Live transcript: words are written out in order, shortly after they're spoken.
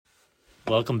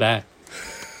Welcome back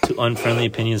to Unfriendly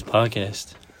Opinions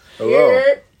Podcast. Hello.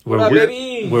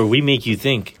 Where we make you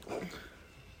think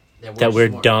that we're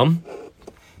dumb.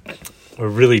 We're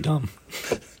really dumb.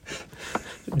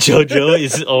 Jojo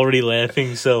is already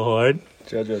laughing so hard.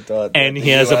 Jojo thought. And he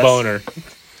has a boner.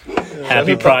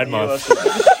 Happy Pride Month.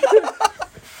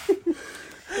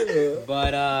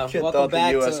 But Kid welcome thought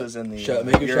back the U.S. to... was in the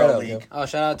Make a Euro shout out, League. Oh,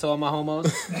 shout out to all my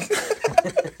homos.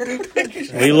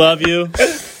 We love you.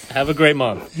 Have a great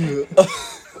month.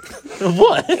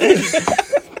 What?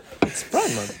 It's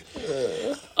Pride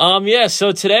Month. Yeah,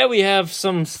 so today we have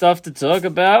some stuff to talk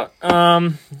about.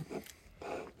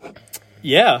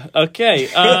 Yeah, okay.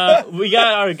 We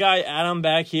got our guy Adam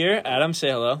back here. Adam, say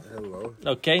hello. Hello.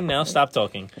 Okay, now stop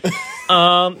talking.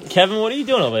 Kevin, what are you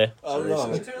doing over there? I don't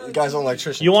know. The guy's an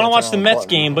electrician. You want to Can't watch turn the on Mets button.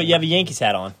 game, but you have a Yankees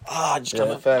hat on. Just Yeah, come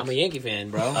up. facts. I'm a Yankee fan,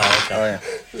 bro. Oh, okay.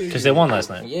 Because they won last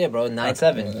night. Yeah, bro.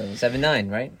 9-7.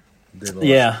 7-9, right?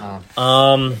 Yeah.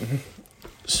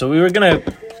 So we were going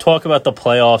to talk about the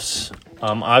playoffs.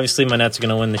 Obviously, my Nets are going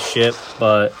to win the shit,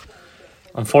 but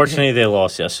unfortunately, they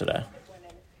lost yesterday.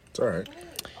 It's all right.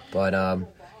 But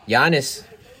Giannis,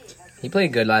 he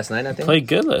played good last night, I think. Played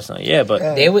good last night, yeah,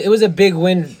 but It was a big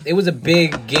win. It was a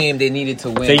big game they needed to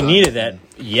win. they needed that.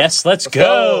 Yes, let's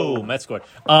go. Mets scored.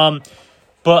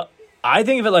 But I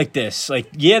think of it like this. Like,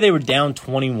 yeah, they were down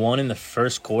 21 in the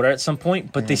first quarter at some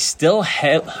point, but they still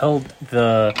held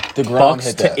the DeGrom Bucks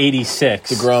hit to that.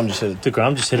 86. DeGrom just hit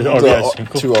DeGrom just hit an RBI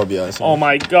single. two RBIs. Oh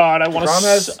my god, I want DeGrom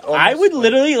has to. almost, I would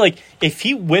literally like if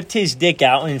he whipped his dick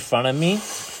out in front of me.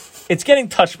 It's getting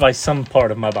touched by some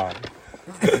part of my body.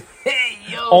 Hey,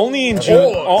 yo. Only in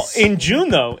June. Horse. In June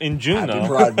though. In June Happy though.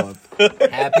 Pride Month.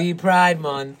 Happy Pride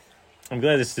Month. I'm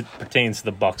glad this pertains to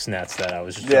the Bucks Nets that I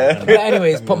was just Yeah. talking But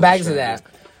anyways, put back to that.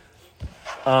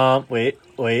 about.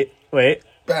 Wait.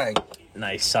 Bang.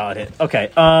 Nice, solid hit. Okay.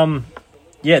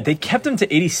 Yeah, they kept him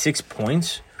to 86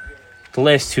 points the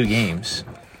last two games.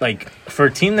 Like for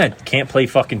a team that can't play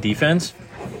fucking defense,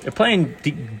 they're playing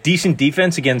decent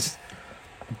defense against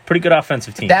pretty good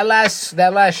offensive team. That last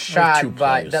shot two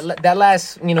by players. that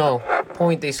last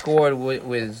point they scored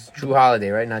was Drew Holiday,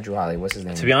 right? Not Drew Holiday. What's his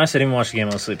name? To be honest, I didn't watch the game.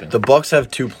 I was sleeping. The Bucks have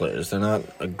two players. They're not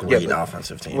a great but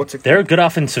offensive team. What's it? They're a good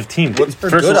offensive team. What's their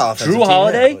First good of all, offensive Drew team,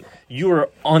 Holiday, yeah, but- you are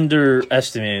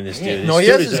underestimating this dude. No, This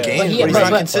he dude has is his a game, but but he's great not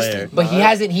player. consistent.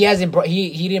 But he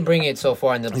he didn't bring it so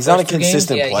far in the. He's not a first two games.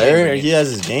 consistent Yeah, he player. didn't bring He it. has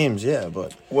his games, yeah,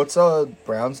 but What's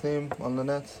Brown's name on the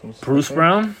Nets? What's his Bruce name?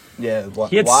 Brown, Yeah.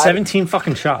 he had 17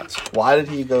 fucking shots. Why did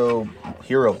he go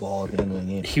hero ball at the end of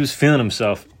the game? He was feeling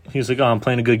himself. He was like, "Oh, I'm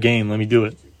playing a good game. Let me do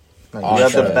it." Like, Oh, you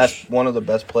have trash. one of the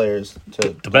best players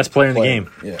to The best player in the play.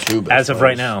 game Yeah. two best as of players.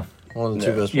 right now. One of the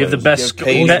two best You have the players. best. Give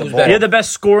Cade the ball. You have the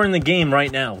best scorer in the game right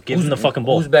now. Give him the fucking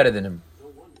ball. Who's better than him?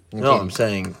 No, I'm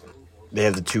saying they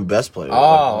have the two best players.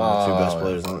 Oh, the two best oh,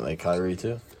 players, like Kyrie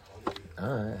too.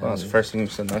 Well, that's the first thing you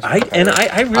said. Nice.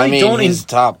 I really I mean, don't. he's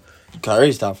top.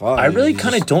 Kyrie's top five. I really He's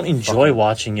kind of just don't enjoy fucking-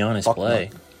 watching Giannis fuck play.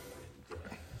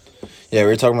 Yeah, we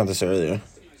were talking about this earlier.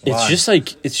 It's just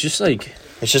like It's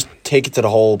just take it to the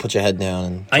hole, put your head down,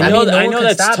 and I I know mean, no I one know can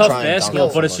that's stop tough trying to basketball,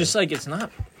 dunk but it's somebody. just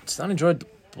like it's not enjoyable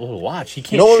to watch. He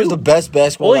can't. you know what was shoot. the best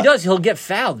basketball? All he does, he'll get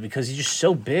fouled because he's just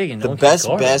so big and no The one can best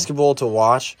guard him. basketball to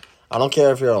watch. I don't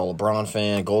care if you're a LeBron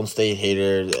fan, Golden State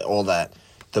hater, all that.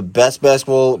 The best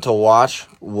basketball to watch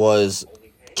was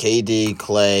KD,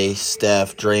 Clay,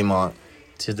 Steph, Draymond.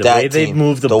 To the That way they team.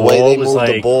 moved the The ball way they was moved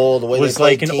the like ball, the way they was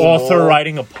played like an team author ball.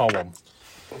 writing a poem.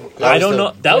 That I was don't the-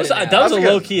 know. That was a That's low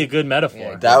good. key a good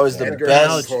metaphor. That was the Now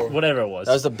best. it's- whatever it was.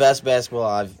 That was the best basketball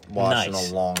I've watched Nice.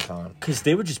 in a long time. Because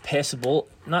they would just pass the ball.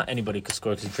 Not anybody could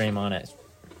score because Draymond has.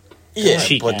 Yeah,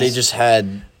 Cheat but they ass. just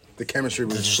had The chemistry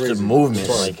was just crazy. the movement.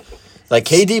 It's fun. Like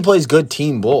KD plays good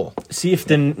team ball. See, if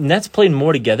the Nets played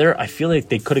more together, I feel like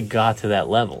they could have got to that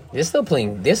level. They're still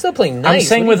playing nice. I'm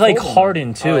saying What with are you like talking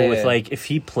Harden too. Oh, yeah. With like if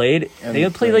he played, And they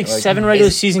would play like like, 7 regular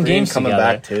is season Green games coming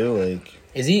together. back too. Like about?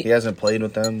 Is he? he hasn't played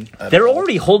with them. at They're all.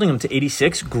 already holding him to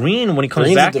 86. Green, when he comes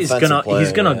Green's a back, is defensive gonna player,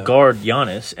 he's gonna yeah. guard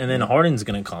Giannis, and then Harden's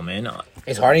gonna come in.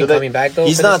 Is Harden Do they- coming back though?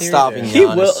 He's for the not series, stopping or- you. He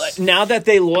Giannis. will. Now that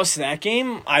they lost that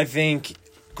game, I think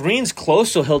Green's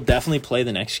close, so he'll definitely play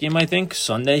the next game. I think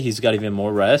Sunday he's got even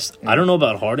more rest. I don't know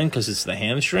about Harden because it's the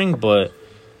hamstring, but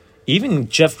even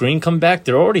Jeff Green come back,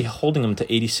 they're already holding him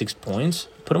to 86 points.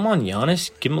 Put him on Giannis,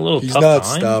 give him a little He's tough not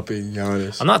time. stopping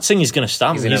Giannis. I'm not saying he's gonna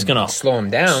stop him. He's gonna slow him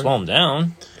down. slow him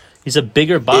down. He's a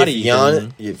bigger body.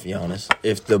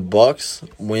 If the Bucks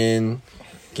win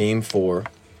Game 4,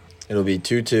 it'll be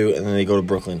 2-2, and then they go to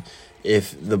Brooklyn.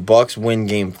 If the Bucks win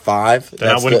Game 5,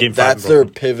 They're not winning Game 5 in that's their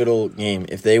Brooklyn. pivotal game.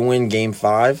 If they win Game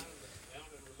 5,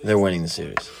 they're winning the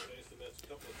series.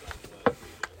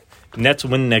 Nets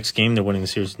win the next game, they're winning the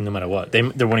series no matter what. They're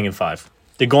winning in 5.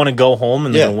 They're going to go home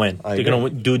and they're going to win. They're going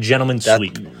to do a gentleman's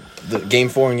sweep. The game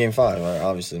 4 and game 5 are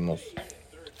obviously most.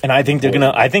 And I think they're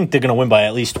gonna win by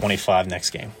at least 25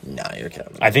 next game. Nah, you're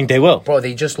kidding. I think they will. Bro,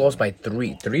 they just lost by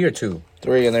 3 or 2.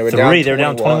 3, and they were 3. down. They were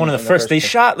down 21 in the first. They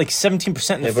shot like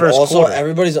 17% in the But first also, quarter.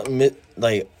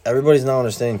 everybody's not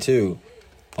understanding too.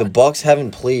 The Bucks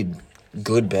haven't played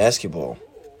good basketball.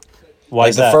 Why Like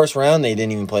is the that? first round, they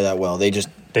didn't even play that well.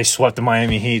 They swept the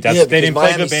Miami Heat. They because didn't play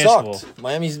Miami good basketball. sucked.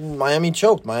 Miami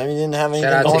choked. Miami didn't have anything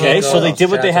Shout out to going Okay, on. so they did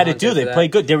what Shout they out had to to do. Hunter They for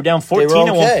played good. They were down 14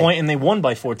 at one okay. point, and they won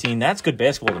by 14. That's good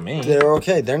basketball to me. They're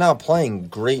okay. They're not playing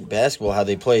great basketball how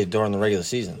they played during the regular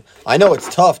season. I know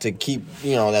it's tough to keep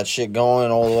that shit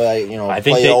going all the way. I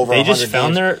think play over they just 100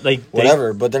 found games, their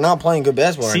whatever. But they're not playing good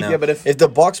basketball See, right now. yeah, but if the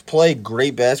Bucks play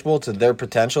great basketball to their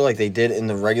potential like they did in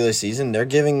the regular season, they're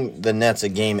giving the Nets a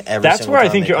game every. That's single where I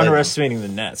time think they you're play them. underestimating the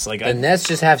Nets. Like The Nets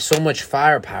just have so much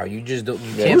firepower. You just don't.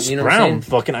 You can't. Bruce You know Brown, what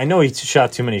fucking. I know he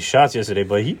shot too many shots yesterday,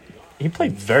 but he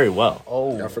played very well.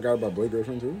 I forgot about Blake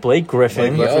Griffin too. Blake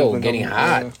Griffin. Blake I'm saying? Yo, Griffin's getting been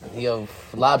hot. going- Yo,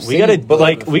 Lob We City. gotta But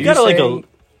like we gotta like a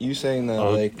You saying that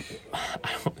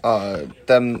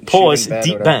them pause shooting bad or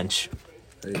deep whatever. bench.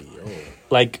 Hey, yo.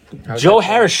 Like How's Joe that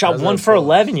Harris pause? shot How's 1 that for pause?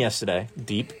 11 yesterday.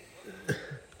 Deep.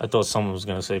 I thought someone was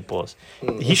gonna say pause.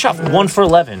 He shot 1 for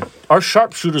 11. Our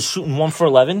sharpshooter's shooting 1 for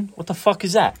 11. What the fuck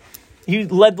is that? He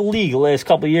led the league the last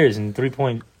couple of years in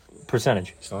 3-point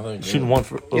percentage. Shooting 1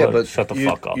 for 11. Yeah, but Shut the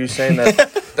fuck up. You're saying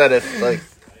that if like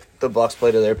the Bucks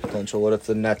played to their potential, what if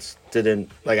the Nets didn't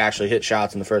actually hit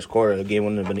shots in the first quarter? The game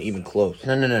wouldn't have been even close.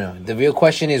 No. The real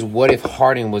question is, what if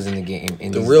Harden was in the game?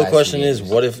 The real question is,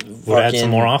 what if Would add some fucking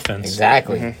more offense.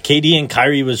 Exactly. KD and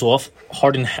Kyrie was off.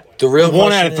 Harden. The real 1 out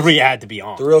question of is- 3 had to be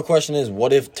on. The real question is,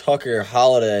 what if Tucker,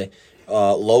 Holiday,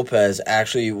 Lopez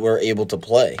actually were able to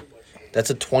play? That's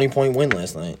a 20-point win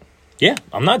last night. Yeah,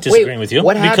 I'm not disagreeing with you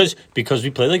what happened- because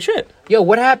we played like shit. Yo,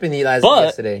 what happened But-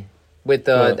 yesterday? With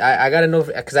I got a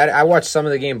because I watched some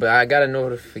of the game, but I got a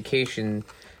notification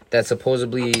that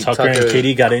supposedly Tucker and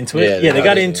KD got into it. Yeah, they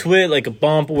got into it like a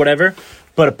bump or whatever.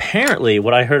 But apparently,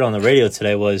 what I heard on the radio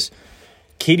today was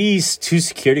KD's 2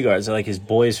 security guards are like his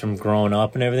boys from growing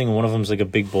up and everything. And one of them's like a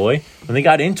big boy. When they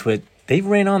got into it, they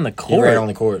ran on the He court. ran on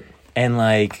the court. And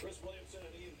like,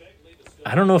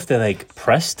 I don't know if they like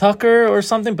pressed Tucker or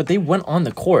something, but they went on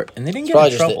the court and they didn't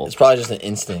get in trouble. It's probably just an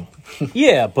instinct.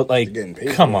 Yeah, but like, getting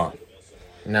paid come for on.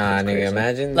 Nah, nigga,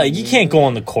 imagine. Like, you can't go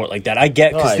on the court like that. I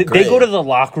get, No, because I they agree. go to the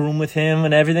locker room with him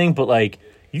and everything, but like,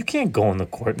 you can't go on the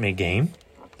court mid-game.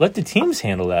 Let the teams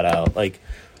handle that out. Like,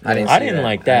 I didn't I see didn't that.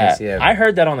 like I didn't that. see that. I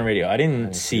heard that on the radio. I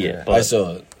didn't see it, I but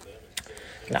saw it.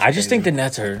 I just think the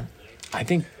Nets are. I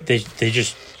think they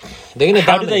just They're gonna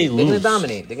How do dominate. they They're gonna lose?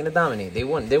 dominate. They're gonna dominate. They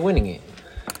won. They're winning it.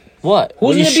 what? Who's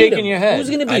What are you gonna beat shaking them? your head? Who's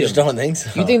gonna beat I them? just don't think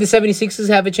so. You think the 76ers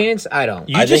have a chance? I don't.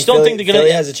 You just don't think they're gonna.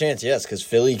 Philly has a chance, yes, because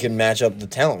Philly can match up the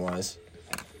talent wise.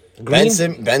 Ben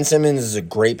Simmons is a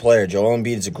great player. Joel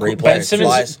Embiid is a great player. Ben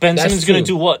Simmons. Ben That's Simmons going to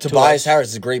true. do what? Tobias Harris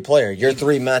is a great player. Your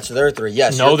 3 match their 3.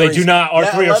 Yes. No, your they threes- do not. Our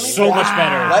 3 are let me so finish. much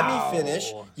better. Let me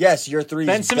finish. Yes, your 3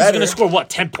 Ben is Simmons is better. going to score what?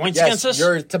 10 points against Yes,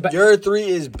 us? your 3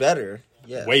 is better.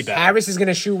 Yes. Way better. Harris is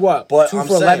gonna shoot what? But 2 I'm for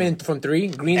saying- 11 from 3.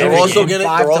 Green. They're Every also game. gonna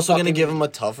 5 they're to also gonna fucking- give him a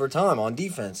tougher time on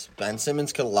defense. Ben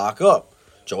Simmons could lock up.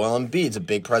 Joel Embiid's a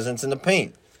big presence in the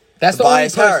paint. That's the only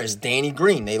Tobias person. Harris, Danny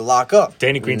Green, they lock up.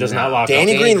 Danny Green does not lock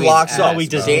Danny up. Green Green's locks ass, up. No, he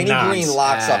does Danny not. Green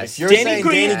locks up. Ass. If you're Danny saying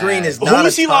Green- Danny Green is Who not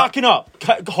is he a top, locking up?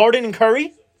 Harden and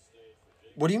Curry?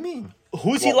 What do you mean?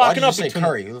 Who's he Well, why locking did up you say between?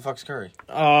 Curry? Who the fuck's Curry?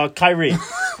 Kyrie.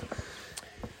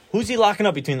 Who's he locking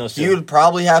up between those two? He would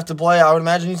probably have to play. I would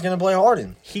imagine he's going to play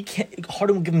Harden. He can't.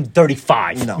 Harden will give him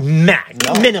 35. No. Max.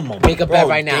 No. Minimum. Make a bet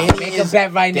right now. Danny Make is- a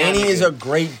bet right now. Danny is nigga. a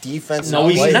great defensive No,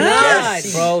 he's player. not,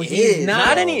 Yes, bro. he He's is. not.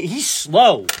 Not any. He's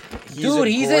slow. Dude,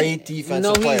 he's a great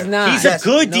defensive no, player. he's not. He's Yes. a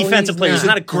good No, defensive he's player. He's not.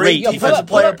 not a great Yo, defensive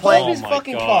pull player. up playing. his Oh my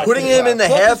fucking God. card. Putting him in the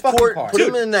Pull up his half fucking court. card. Put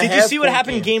him in the Did half you see what court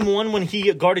happened game. game 1 when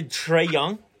he guarded Trey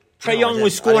Young? Trey No, I Young didn't.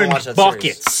 was I scoring didn't watch that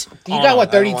buckets. He got what,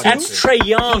 I don't watch 32? That's Trey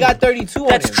Young. He got 32 on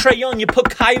That's him. Trey Young. You put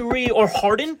Kyrie or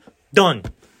Harden, done.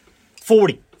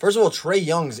 40. First of all, Trey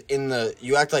Young's in the.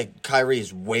 You act like Kyrie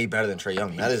is way better than Trey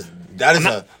Young. That is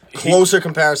a closer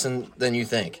comparison than you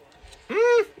think.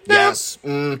 Yes.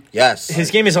 Yes. His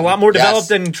game is a lot more Yes. developed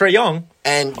than Trey Young.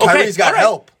 And Okay, Kyrie's got all right.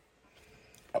 help.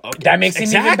 That makes him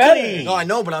even Exactly. better. No, I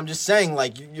know, but I'm just saying,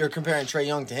 like, you're comparing Trey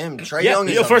Young to him. Trey Yeah, Young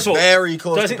is first a of all, very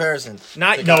close doesn't- comparison.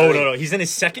 Not to no, Kyrie. no, no. He's in his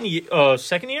second year.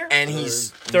 And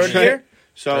he's Third year.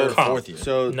 So Third, fourth year.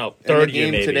 So No, in third the year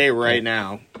game maybe. today, right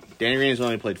now, Danny Green has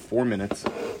only played 4 minutes.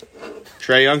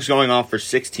 Trey Young's going off for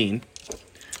 16.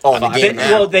 Oh, the I game think,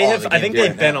 now. well, they Oh, have. the I think game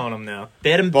they've been now. on him now.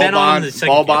 They hadn't been on him the second.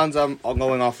 Ball game. bonds. I'm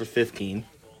going off for 15.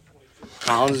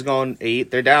 Collins is going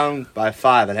 8. They're down by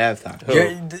 5 at halftime.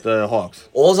 You're- The Hawks.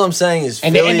 All I'm saying is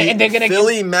And Philly, they're gonna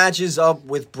Philly matches up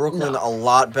with Brooklyn a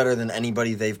lot better than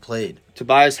anybody they've played.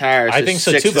 Tobias Harris. I is think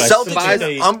so, 6 too, for but Celtics. Tobias-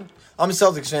 Tobias- I'm a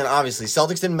Celtics fan, obviously.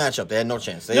 Celtics didn't match up. They had no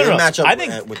chance. They No, didn't no. match up I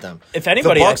think with them. if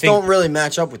anybody, the I Bucks think- don't really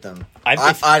match up with them. I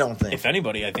don't think. If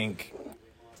anybody, I think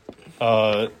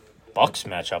Bucks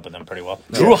match up with them pretty well.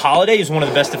 Drew Holiday is one of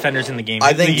the best defenders in the game.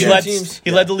 I think he two led, teams-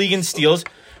 he led the league in steals.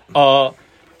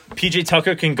 PJ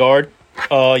Tucker can guard.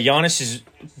 Giannis is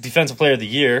defensive player of the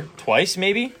year twice,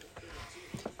 maybe.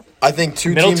 I think two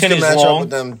Middleton teams can is match long. up with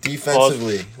them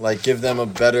defensively. Like, give them a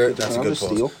better. That's a good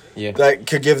steal. post. Yeah. That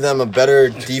could give them a better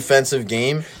defensive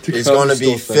game. It's Tacon going to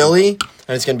still be thing. Philly,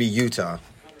 and it's going to be Utah.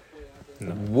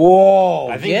 Whoa!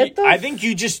 I think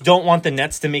you just don't want the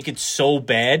Nets to make it so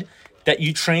bad that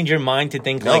you trained your mind to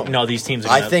think like, no, these teams.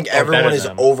 Are I gonna, think are everyone better is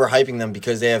than them. overhyping them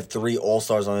because they have 3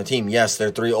 All-Stars on the team. Yes,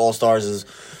 their 3 All-Stars is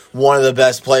one of the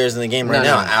best players in the game right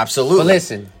No, now. no. Absolutely. But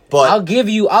listen, But I'll give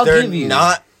you. they're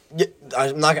not. Yeah,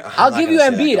 I'm not. Gonna, I'll give you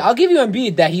Embiid. I'll give you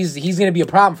Embiid that he's going to be a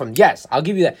problem from. Yes, I'll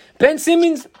give you that. Ben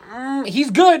Simmons, he's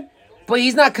good, but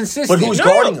he's not consistent. But who's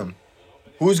guarding him?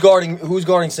 Who's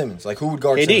guarding Simmons? Like, who would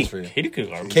guard Simmons for you? KD could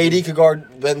guard him. KD could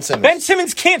guard Ben Simmons. Ben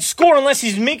Simmons can't score unless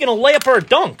he's making a layup or a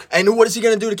dunk. And what is he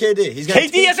going to do to KD? He's gonna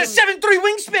KD has a take him- 7'3"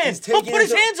 wingspan. He'll taking put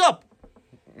his his- hands up.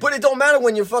 But it don't matter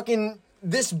when you're fucking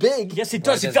this big. Yes, it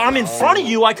does. If I'm in front of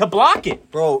you, I could block it.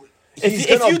 Bro, If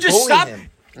gonna you just bully stop- him.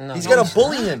 He's going to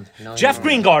bully him. Jeff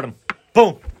Green guard him.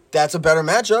 Boom. That's a better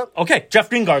matchup. Okay, Jeff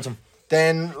Green guards him.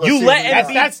 Then let's You see let who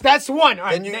we got. That's one. All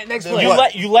right, Then you- next then play.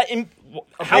 what? You let him.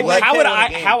 How man would can't win a I?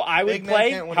 game. How I would Big man play?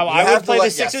 can't win a How game. I You would have to play the let-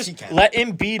 yes, Sixers? he can. Let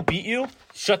Embiid beat you.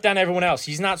 Shut down everyone else.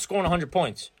 He's not scoring 100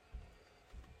 points.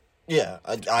 Yeah,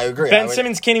 I agree. I Ben would-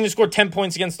 Simmons can't even score 10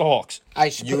 points against the Hawks.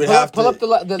 You would have pull to-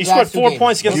 up the He last scored 4 2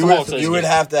 points games. against You the Hawks. would, you would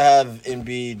have to have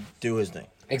Embiid do his thing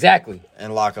Exactly,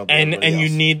 and lock up. and everybody you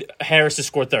else. need Harris to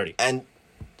score 30. and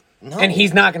no, and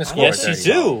he's not going to score. Yes, you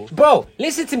 30. do. Bro,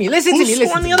 listen to me. Listen to Who's me. Listen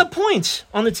scoring to the me. other points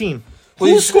on the team?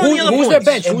 Who's- Who's scoring the other who's points?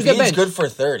 their bench? Who's their Embiid's bench? good for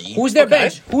 30. Who's their Okay.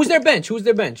 bench? Who's their bench? Who's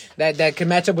their bench? That can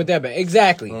match up with their bench.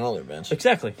 Exactly. on their bench?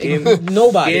 Exactly.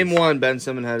 Nobody. Game 1, Ben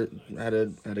Simmons had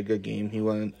a good game. He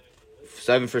went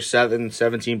 7 for 7,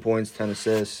 17 points, 10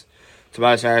 assists.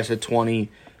 Tobias Harris had 20.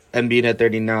 Embiid had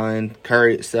 39.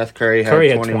 Steph Curry had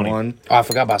 21. Oh, I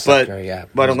forgot about Steph Curry. Yeah,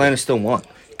 But Atlanta still won.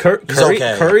 Curry,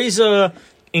 okay. Curry's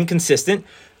inconsistent.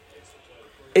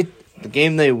 The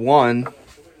game they won,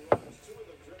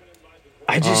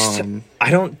 I just I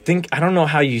don't know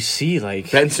how you see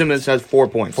like Ben Simmons had 4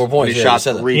 points. 4 points, He yeah, shot you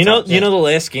said that. 3 you know times. you know the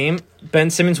last game Ben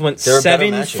Simmons went They're a better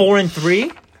 7, matchup. 4, and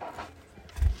 3,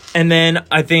 and then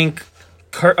I think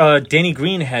Danny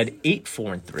Green had 8,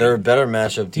 4, and 3. They're a better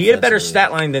matchup. He had a better defensively.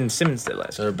 stat line than Simmons did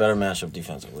last. They're a better matchup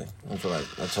defensively.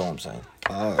 That's all I'm saying.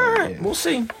 All right, we'll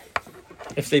see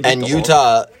if they beat And the Hawks.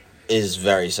 Utah is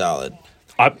very solid.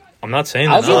 I'm not saying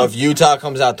I'll that. So if Utah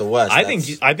comes out the West, I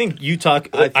think Utah.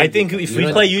 I think if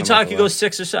we play Utah, could go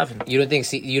 6 or 7. You don't think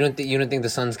the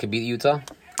Suns could beat Utah?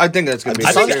 I think that's going to be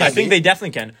I Suns think can beat- they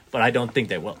definitely can, but I don't think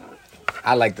they will.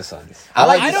 I like the Suns. I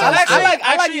like the the Suns. Suns too. I like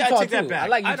Actually, I Utah take that too. back. I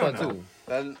like I Utah don't know. too.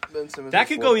 Ben Simmons That had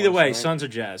could 4 go either points way, tonight. Suns or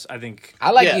Jazz. I think,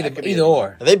 I like Yeah, it could be either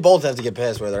or. they both have to get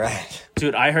past where they're at.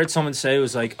 dude. I heard someone say it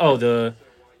was like, "Oh, the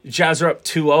Jazz are up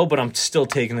 2-0, but I'm still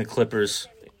taking the Clippers."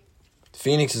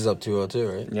 Phoenix is up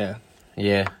 2-0 right? Yeah.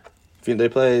 Yeah. They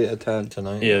play at 10.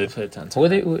 Tonight. Yeah, they played 10. Who are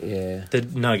they? Yeah. The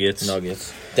Nuggets.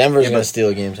 Nuggets. Denver's Yeah, gonna but- steal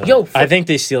a game tonight. Yo, I think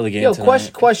they steal the game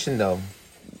tonight. question though.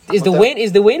 Is the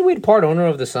Wayne Wade part owner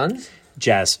of the Suns?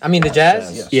 Jazz. I mean the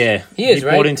Jazz. Yes. Yeah, He is, bought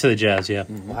right? into the Jazz. Yeah,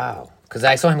 Wow. Because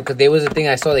I saw him. Because there was a thing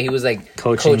I saw that he was like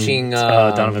Coaching,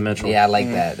 Donovan Mitchell. Yeah, I like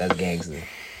that. That's gangster.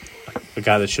 the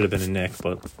guy that should have been a Knick,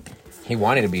 but He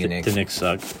wanted to be a Knick. the Knicks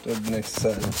suck. The Knicks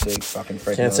big fucking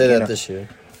freaking. Can't say that this year.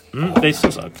 They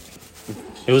still suck.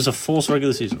 It was a full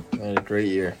regular season. They had a great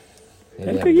year.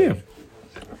 Had a good year.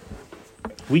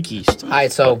 Week East. All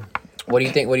right. So, what do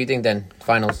you think? What do you think then?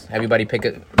 Finals. Everybody pick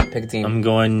a team. I'm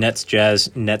going Nets,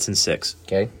 Jazz, Nets, and 6.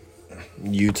 Okay.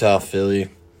 Utah, Philly,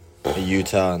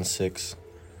 Utah and 6.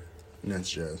 Nets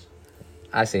Jazz.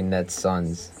 I say Nets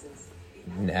Suns.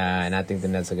 And I think the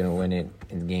Nets are gonna win it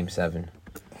in Game 7.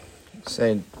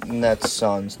 Say Nets,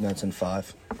 Suns, Nets in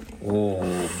 5.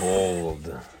 Ooh,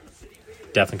 bold.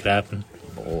 Definitely could happen.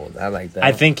 Bold. I like that.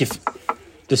 I think if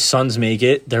the Suns make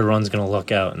it, their run's going to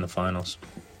luck out in the finals.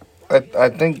 I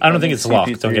think. I don't think it's luck.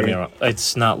 CP3 Don't get me wrong.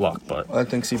 It's not luck, but I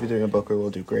think CP3 and Booker will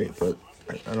do great, but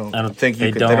I don't think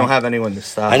think they don't have anyone to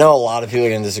stop. I know a lot of people are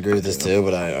going to disagree with this too,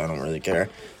 but I don't really care.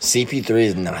 CP3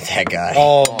 is not that guy.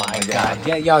 Oh my god.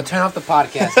 Yeah, yo, turn off the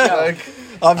podcast. Yo.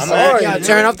 I'm sorry. Yo,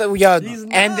 turn off the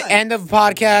end of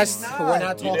podcast. We're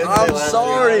not talking. I'm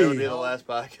sorry. It'll be the last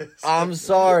podcast. I'm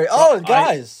sorry. Oh,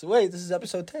 guys, wait, this is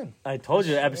episode 10. I told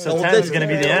you, episode Well, 10 is going to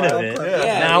be the end of it.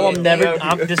 Now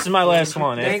this is my last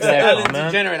one. Thanks, After that, Ellen man.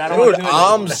 Degenerate. I don't Dude, want to do it.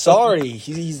 I'm sorry.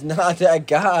 He's not that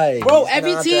guy. Bro, He's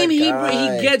every not team that he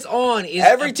guy. gets on is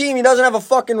Every team, he doesn't have a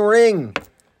fucking ring.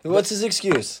 What's his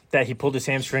excuse? That he pulled his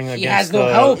hamstring against has no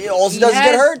the... help. All he does is has-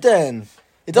 get hurt then.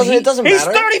 It doesn't He's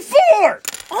matter. 34!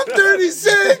 I'm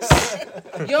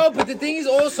 36. Yo, but the thing is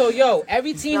also,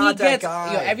 every team he not that gets,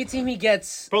 guy. every team he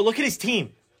gets. Bro, look at his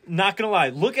team. Not going to lie.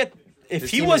 Look at... If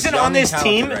His he team wasn't is young on this and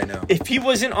team, talented right now. if he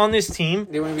wasn't on this team,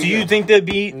 They wouldn't be do you good. think they'd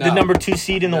be the No. number 2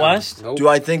 seed in the West? Nope. Do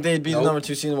I think they'd be the Nope. number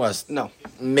 2 seed in the West? No.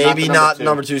 Maybe Not not the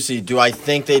number 2 seed. Do I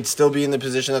think they'd still be in the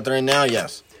position that they're in now?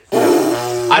 Yes.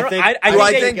 I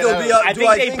think they'll be? I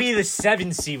think they'd be the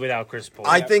 7 seed without Chris Paul.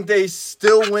 I think they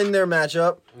still win their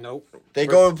matchup. Nope. They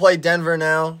go and play Denver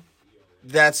now.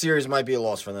 That series might be a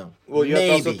loss for them. Well, you have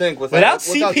to also think without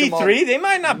Jamal- CP3, they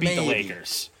might not beat the Maybe.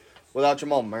 Lakers. without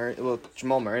Jamal Murray. Well,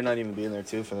 Jamal Murray not even being there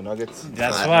too for the Nuggets.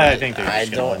 That's I- why I I- think they're I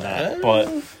just going to win don't-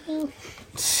 that.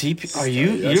 But CP, are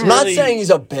you? I'm not saying he's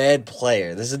a bad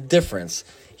player. There's a difference.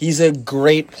 He's a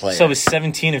great player. So it was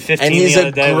 17 and 15 and he's the other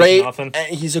a day. great, Was nothing. and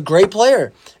he's a great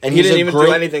player. And He he's didn't a even great,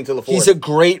 do anything till the fourth. He's a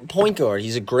great point guard.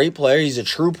 He's a great player. He's a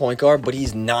true point guard, but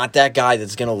he's not that guy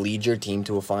that's going to lead your team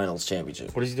to a finals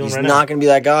championship. What is he doing He's right not now? going to be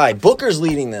that guy. Booker's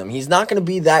leading them. He's not going to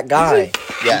be that guy.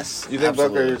 Yes. You think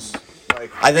absolutely. Booker's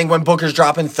like? I think when Booker's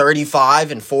dropping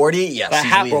 35 and 40, yes, But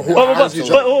he's how, leading but,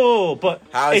 them. but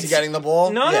How is he it's- getting the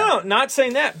ball? No, Yeah. no, not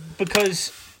saying that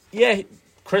because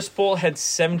Chris Paul had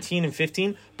 17 and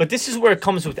 15, but this is where it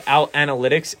comes without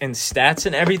analytics and stats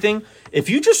and everything. If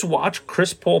you just watch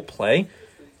Chris Paul play,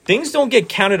 things don't get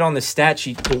counted on the stat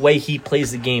sheet the way he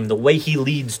plays the game, the way he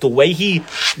leads, the way he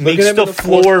makes him the in the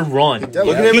floor run. Look at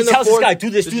him He in the tells this fourth. guy, do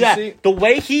this, Did do you that. see- The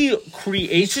way he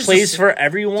creates plays for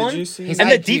everyone. Did you see- And the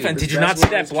His IQ, defense, did his you not see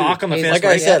that basketball block on the IQ. fast Like I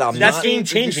break? said, I'm That's not- game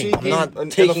Did you see changing. I'm not in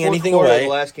the taking fourth anything quarter of away. the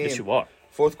last game. Yes, you are.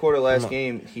 Fourth quarter last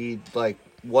game, he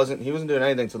wasn't doing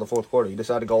anything till the fourth quarter. He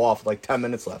decided to go off with like 10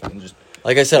 minutes left and just.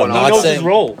 Like I said, I'm He not knows saying his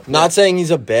role. not saying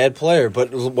he's a bad player,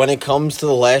 but when it comes to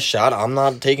the last shot, I'm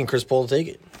not taking Chris Paul to take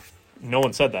it. No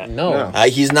one said that. No. No.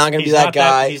 He's not going to be He's that not that-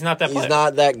 guy. he's not that He's player.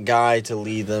 not that guy to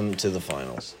lead them to the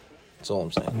finals. That's all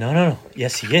I'm saying. No.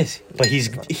 Yes, he is. But he's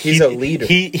a leader.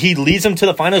 He leads them to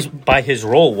the finals by his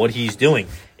role, what he's doing.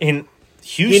 In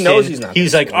Houston, knows he's not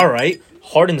he's gonna like, score. all right,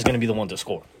 Harden's going to be the one to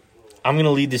score. I'm going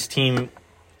to lead this team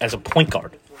as a point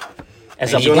guard.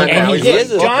 As And he's doing that now. he He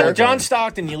is. is a point John guard.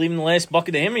 Stockton, you leaving the last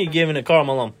bucket to him, or you giving it to Karl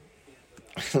Malone?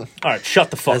 All right, shut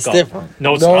the fuck That's up. different.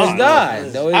 No, it's No, not. it's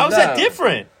not. No, it's How is that not.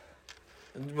 different?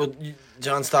 Well,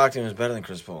 John Stockton was better than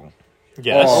Chris Paul.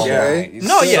 Yes. Oh, Okay. yeah.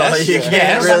 No, yes. you yes. can't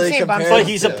Yes. really I'm saying, but I'm compare. But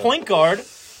he's a point guard,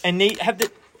 and they have the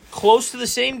close to the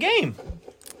same game.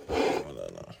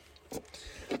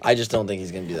 I just don't think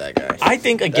he's going to be that guy. I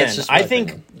think again, just my I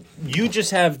think you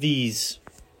just have these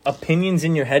opinions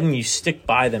in your head and you stick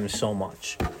by them so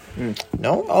much.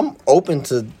 No, I'm open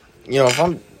to, if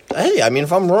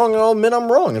I'm wrong, I'll admit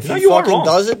I'm wrong. If No, he you are fucking wrong.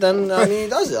 does it, then, he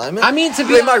does it. I mean, to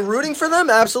be am I rooting for them?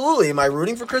 Absolutely. Am I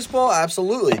rooting for Chris Paul?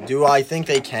 Absolutely. Do I think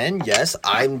they can? Yes.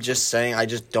 I'm just saying I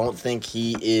just don't think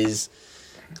he is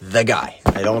the guy.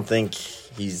 I don't think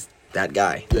he's that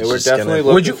guy. They That's were just definitely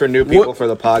gonna- looking for new people for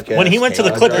the podcast. When he went to the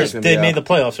That's Clippers, gonna they be made out.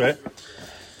 the playoffs, right?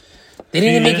 They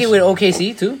didn't make it years. with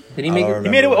OKC too. Did he make it? He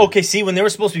made it with OKC when they were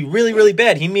supposed to be really, really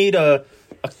bad. He made a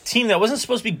team that wasn't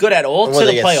supposed to be good at all What, to the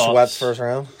they get playoffs. swept first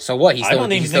round? So what? He I still,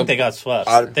 don't he even still, think they got swept.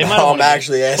 They No, might have I'm won,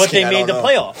 actually but asking, they I made the don't know.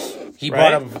 playoffs. He right?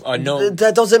 brought him a no.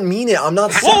 That doesn't mean it. I'm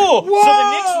not saying. Whoa! So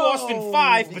the Knicks lost in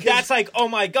 5, but that's like, oh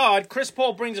my god, Chris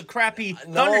Paul brings a crappy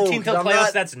Thunder team to the I'm playoffs.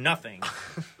 not- That's nothing.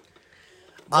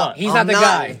 What? He's not the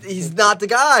guy. He's not the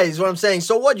guy, is what I'm saying.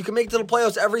 So what? You can make it to the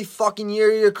playoffs every fucking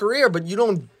year of your career, but you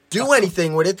don't do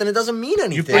anything with it, then it doesn't mean You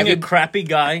anything. bring a crappy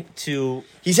guy to.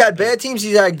 He's had bad teams,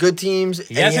 he's had good teams.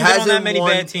 He hasn't been on that many won,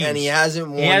 bad teams. And he hasn't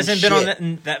won He hasn't been shit.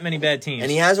 on that many bad teams.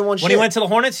 And he hasn't won When shit. he went to the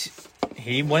Hornets,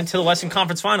 he went to the Western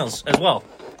Conference Finals as well.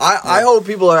 I hope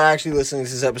people are actually listening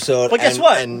to this episode. But guess and,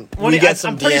 what? And When we he- get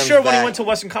some I'm pretty DMs sure when he back. went to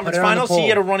Western Conference Put it on the Finals, he poll.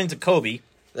 had a run into Kobe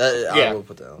I will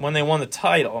put that on. when they won the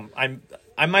title.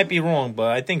 I might be wrong, but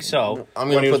I think so. I'm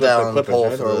When going he to was put that with the on the Clippers, poll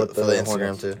right? for Or the, with for the the Instagram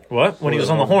Hornets? too. What? When he was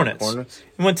on the Hornets. Hornets?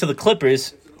 He went to the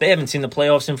Clippers. They haven't seen the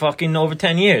playoffs in fucking over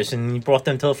 10 years, and he brought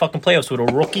them to the fucking playoffs with a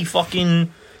rookie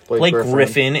fucking Blake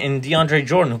Griffin and DeAndre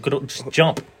Jordan who could just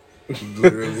jump.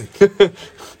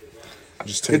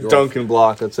 Just take off. Dunk and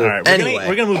block. That's it. All right, Anyway.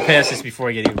 we're gonna move past this before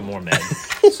I get even more mad.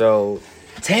 So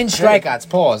 10 strikeouts.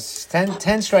 Pause. 10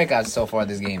 strikeouts so far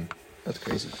this game. that's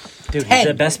crazy. Dude, he's 10.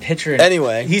 the best pitcher.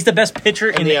 Anyway. He's the best pitcher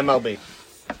In the MLB.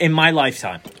 in my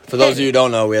lifetime. For those of you who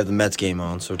don't know, we have the Mets game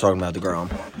on, so we're talking about DeGrom.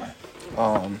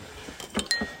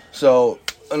 So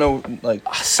I know, like,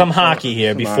 Some hockey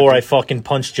here Some before hockey. I fucking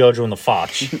punch JoJo in the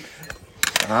foch.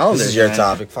 This is your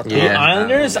topic. Fuck The Yeah.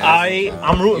 Islanders,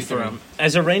 I'm rooting for them.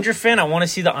 As a Ranger fan, I want to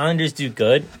see the Islanders do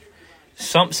good.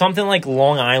 Something like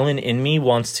Long Island in me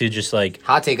wants to just like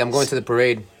Hot take. I'm going to the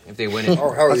parade if they win it.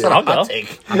 Oh, hell yeah. I'll go. I'm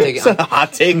taking. It's not a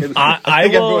hot take. I think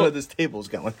everyone will. at this table is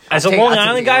going. As a I'll Long take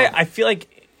Island the guy, Island. I feel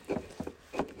like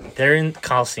they're in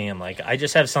Coliseum. Like I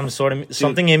just have some sort of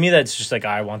something in me that's just like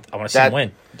I want to see them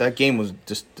win. That game was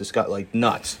just got like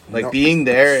nuts. Like No. being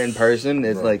there in person,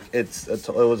 it's like it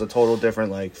was a total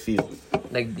different like feel.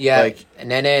 Like yeah, Like-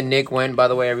 Nene and Nick went. By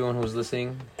the way, everyone who's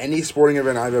listening. Any sporting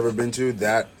event I've ever been to,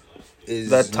 that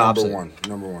is That tops number it. one.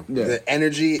 Number one. Yeah. The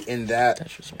energy in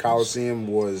that Coliseum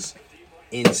was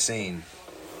insane.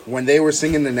 When they were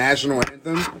singing the national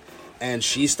anthem and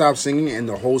she stopped singing and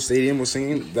the whole stadium was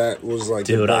singing, that was like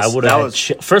the Dude, I best. would that have.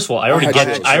 was- First of all, I already had get.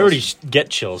 chills. I already get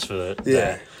chills for that.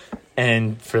 Yeah.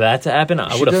 And for that to happen,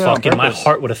 I She would have did it on fucking. My purpose.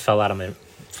 heart would have fell out of my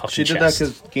fucking She did chest. that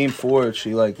because game 4,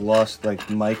 she like lost like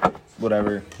mic,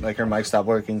 whatever, like her mic stopped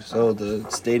working. So the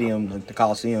stadium, like the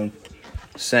Coliseum,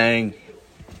 sang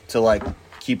to like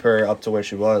keep her up to where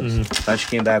she was. And she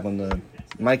came back when the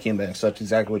mic came back. So that's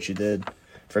exactly what she did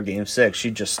for game 6. She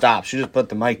just stopped. She just put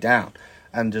the mic down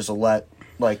and just let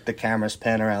like the cameras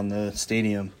pan around the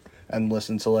stadium and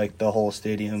listen to like the whole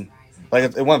stadium.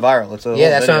 Like it went viral. It's a Yeah, whole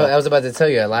that's video. what I was about to tell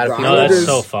you. A lot of The people. No, that's Islanders-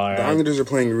 so fire. The Islanders are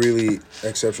playing really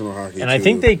exceptional hockey. And I too.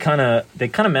 think they kind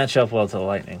of match up well to the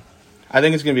Lightning. I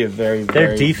think it's gonna be a very, Their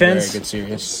very, defense- very good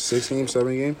series. 6 game,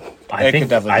 7 game. I It could think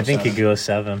definitely I go think it 7. goes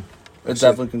 7. It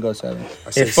definitely can go 7. I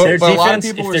say If But- their but a lot of defense,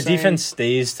 people if were their saying- defense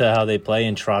stays to how they play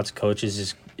and Trotz coaches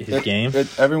his game,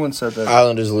 Everyone said that.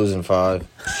 Islanders losing 5.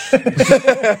 Dude,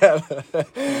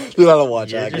 I don't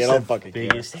watch you're hockey. I just don't the fucking care.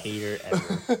 biggest hater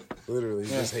ever. Literally,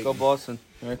 Yeah, just hate. go Boston.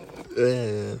 Right?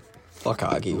 Fuck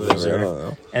hockey, whatever. I don't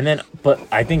know. And then, but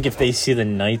I think if they see the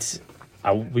Knights,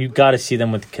 we've got to see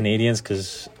them with the Canadians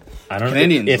because I don't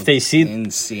Canadians know if they see.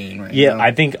 insane right Yeah, now.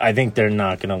 I think they're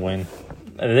not gonna win.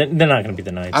 They're not gonna be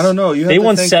the Knights. I don't know. You have They to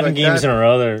won think, 7 like, games that- in a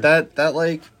row. that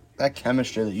like that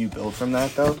chemistry that you build from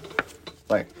that though,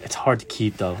 like It's hard to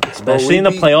keep though, especially in the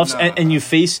we beat- playoffs. nah. And you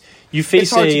face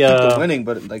it's hard to keep a. the winning,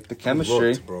 but like the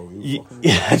chemistry. Looked, bro.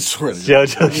 Yeah, swear to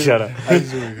Jojo, shut up.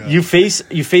 You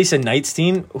face a Knights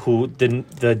team who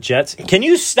the Jets. Can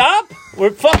you stop? We're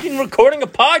fucking recording a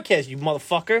podcast, you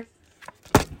motherfucker.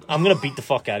 I'm gonna beat the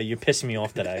fuck out of you. You're pissing me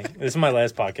off today. This is my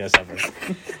last podcast ever.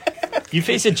 You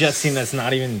face a Jets team that's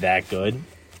not even that good.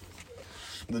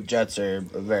 The Jets are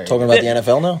very Talking about the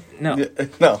NFL now? No,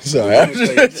 no. Sorry.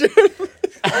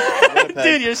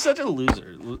 dude, you're such a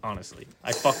loser. Honestly,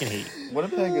 I fucking hate you.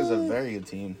 Winnipeg is a very good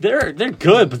team. They're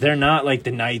good, but they're not like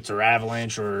the Knights or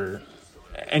Avalanche or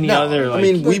any No, other. Like, I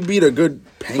mean, we beat a good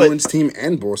Penguins team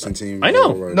and Boston team. I know.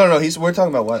 Like, No, we're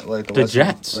talking about what like The West-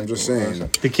 Jets. like, I'm just saying. the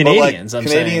But, like, Canadians. I'm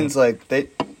Canadians saying. like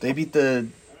they beat the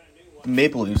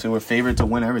Maple Leafs, who were favored to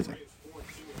win everything.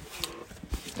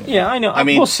 Yeah, I know. I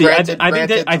mean, we'll see. granted, I think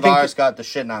that, Tavares got the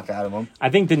shit knocked out of him. I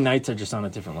think the Knights are just on a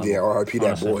different level. Yeah, R.I.P.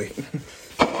 that honestly. boy.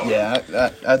 Yeah,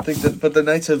 I think that, but the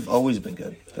Knights have always been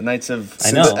good. The Knights have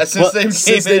I know. since Well, they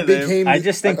Since came they in, became, I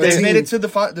just think a they've team, made it to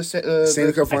the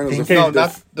Stanley Cup Finals. think the- no, the-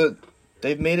 not the.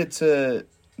 They've made it to.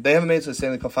 They haven't made it to the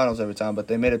Stanley Cup Finals every time, but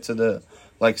they made it to the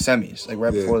like semis, like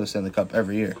right Yeah. before the Stanley Cup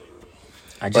every year.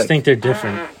 I just like- think they're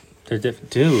different. They're different,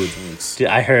 dude.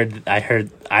 I heard.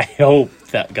 I hope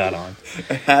that got on.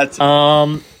 Had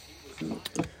to.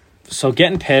 So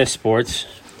getting past sports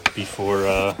before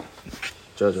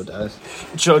JoJo dies.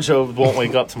 JoJo won't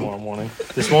wake up tomorrow morning.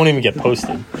 This won't even get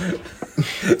posted.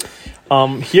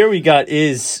 Here we got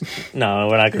is no,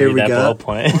 we're not gonna read that bullet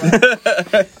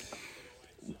point.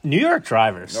 New York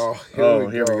drivers. Oh,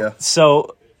 here we go.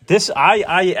 So this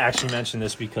I actually mentioned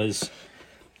this because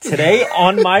today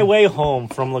on my way home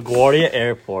from LaGuardia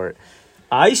Airport,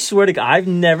 I swear to God, I've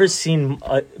never seen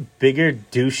a bigger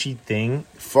douchey thing.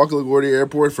 Fuck LaGuardia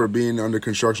Airport for being under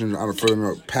construction for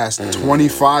the past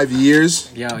 25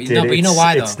 years. Yo, Dude, no, but you know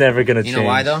why though? it's never gonna You know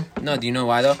why change. though? No, do you know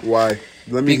why though? Why?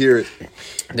 Let me hear it.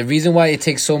 The reason why it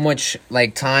takes so much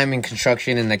like time and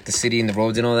construction and like the city and the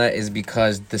roads and all that is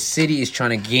because the city is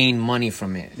trying to gain money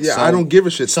from it. Yeah, So- I don't give a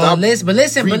shit. So Stop listen, but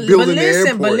listen, rebuilding the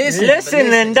airport.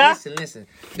 Linda. Listen.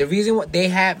 The reason what they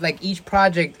have, like each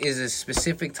project is a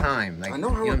specific time. Like I know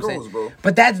how you it what I'm goes, saying? bro.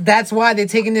 But that's why they're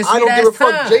taking this. I don't give a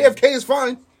fuck. time. JFK is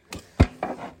fine.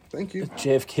 Thank you.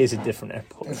 JFK is a different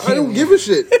airport. I don't give a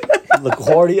shit.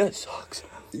 LaGuardia sucks.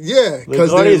 Yeah,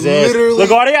 because they're LaGuardia's ass. literally.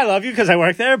 LaGuardia, I love you because I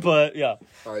work there, but yeah.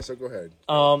 All right, so go ahead.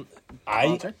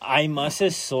 I must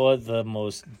have saw the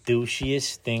most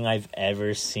douchiest thing I've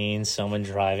ever seen someone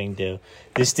driving do.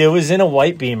 This dude was in a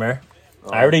white Beamer.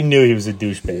 I already knew he was a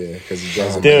douchebag. Yeah, because he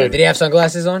doesn't. Dude, Did he have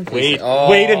sunglasses on? wait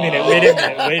Oh. a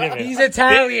minute. He's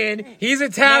Italian. He's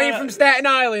Italian No. from Staten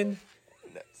Island.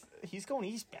 He's going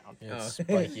eastbound.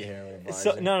 Spiky hair.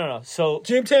 So no. So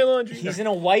Jim Taylor. he's in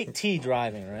a white tee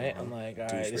driving, right? I'm like, all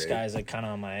right, this Douchebag. guy's like kind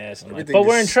of on my ass. I'm like, Everything but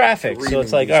we're is in traffic, so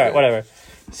it's like, screaming all right, douchebag. whatever.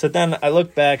 So then I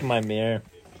look back in my mirror.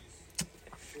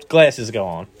 Glasses go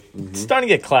on. It's starting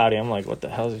to get cloudy. I'm like, what the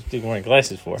hell is this dude wearing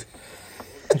glasses for?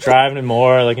 Driving it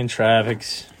more, like in traffic.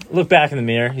 Look back in the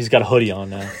mirror. He's got a hoodie on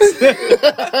now.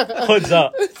 Hood's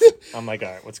up. I'm like, all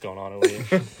right, what's going on over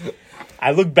here?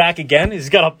 I look back again. He's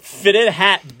got a fitted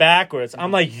hat backwards.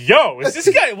 I'm like, yo, is this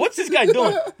guy? What's this guy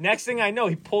doing? Next thing I know,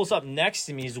 he pulls up next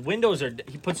to me.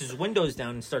 He puts his windows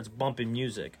down and starts bumping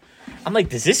music. I'm like,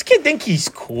 does this kid think he's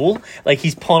cool? Like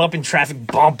he's pulling up in traffic,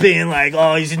 bumping, like,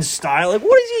 oh, he's in style. Like,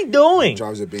 what is he doing?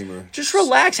 Drives a Beamer. Just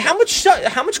relax. How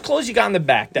much clothes you got in the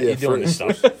back that you're doing this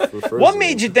stuff? What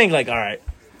made you think, like, all right,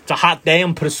 it's a hot day, I'm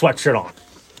gonna put a sweatshirt on?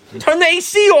 Turn the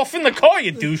AC off in the car,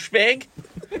 you douchebag.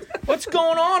 What's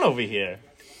going on over here?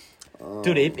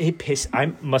 Dude, it pissed.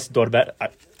 I must have thought about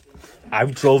it. I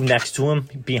drove next to him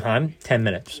behind 10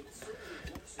 minutes.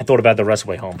 I thought about the rest of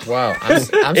the way home. Wow,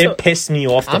 It pissed me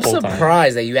off the I'm whole time.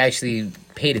 surprised that you actually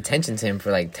paid attention to him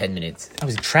for like 10 minutes. I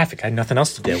was in traffic. I had nothing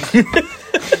else to do.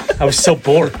 I was so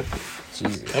bored.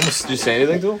 Jesus. Did you say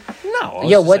anything to him? No. I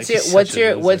was Yo, just what's like, he's your such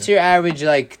a loser. what's your average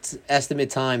like estimate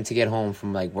time to get home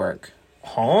from like work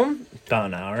home? About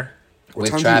an hour.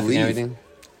 What with time do you traffic and leave? everything?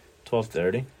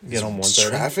 12:30. Get home 1:30.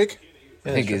 Traffic? I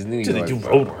think it's New Dude, they York. do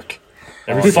bro. road work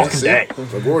every fucking That's day. it.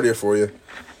 LaGuardia for you.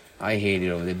 I hate it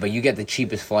over there, but you get the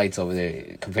cheapest flights over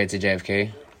there compared to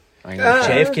JFK. I know.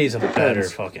 JFK's a better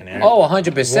fucking airport. Oh, One,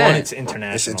 100%. it's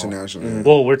international. It's international.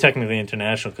 Well, we're technically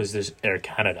international because there's Air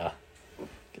Canada.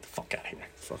 Get the fuck out of here.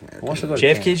 Fucking Who wants to go to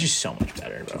JFK Canada? is just so much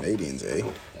better, bro. Canadians, eh?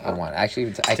 I want actually.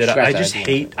 Dude,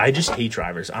 I just hate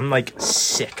drivers. I'm like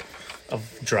sick of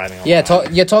driving. On Yeah, the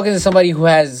you're talking to somebody who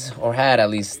has or had at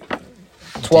least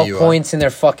 12 DUI. points in their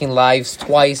fucking lives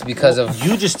twice because of.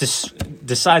 You just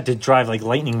decide to drive like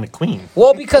Lightning McQueen.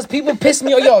 Well, because people piss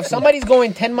me off. Yo, if somebody's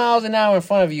going 10 miles an hour in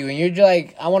front of you and you're just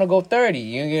like, I want to go 30,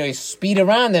 you know, speed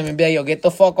around them and be like, yo, get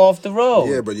the fuck off the road.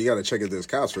 Yeah, but you gotta check if there's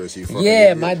cops first. You fucking Yeah,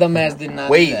 idiot. my dumb ass did not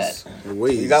do Waze. that.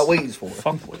 Waze. You got Waze for it.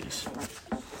 Fuck Waze.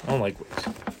 I don't like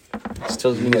Waze.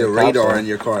 Still, You need a radar in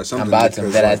your car or something. I'm about to.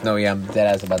 because, Dead like- ass. No, yeah, I'm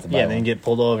dead ass about to buy Yeah, one. then you get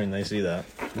pulled over and they see that.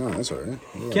 No, that's all right.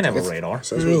 You can't have a radar.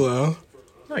 Accessory.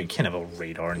 No, you can't have a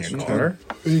radar in your car.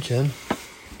 You can.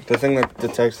 The thing that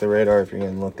detects the radar if you're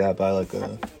getting looked at by like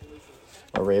a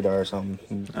radar or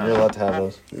something. You're allowed to have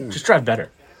those. Just drive better.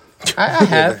 I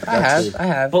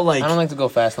have. But, like, I don't like to go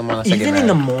fast no more unless I get Even in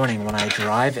the married. morning when I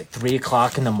drive at 3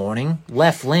 o'clock in the morning,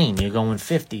 left lane, you're going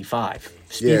 55.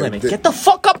 Speed Yeah, limit. the- Get the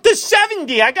fuck up to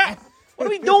 70. What are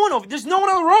we doing over? There's no one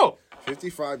on the road.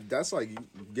 55, that's like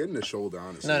getting the shoulder,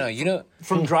 honestly. No, you know.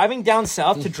 From driving down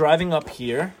south to driving up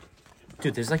here,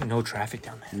 dude, there's like no traffic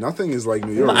down there. Nothing is like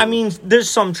New York. I mean, there's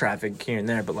some traffic here and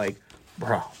there, but like,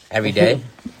 bro, Every day?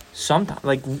 sometimes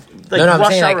like No, I'm rush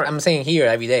saying hour- I'm saying here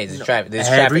every day. There's traffic. There's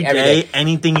every traffic day,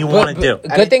 anything you want to do.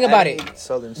 Good thing about it.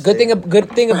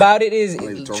 Good thing about it is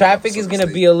Wait, talking traffic about is gonna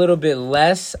Southern be a little bit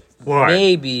less, Why?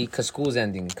 maybe because school's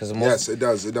ending. Because Yes, it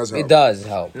does. It does help. it does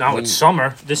help. Now it's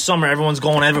summer. This summer, everyone's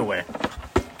going everywhere.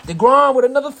 The Grom with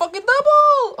another fucking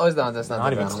double. Oh, it's not. That's not,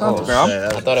 Not the even Grom. close.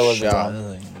 I thought it was the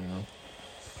Grom.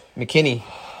 McKinney,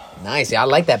 nice. Yeah, I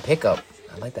like that pickup.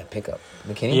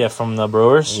 McKinney. Yeah, from the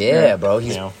Brewers. Yeah, bro.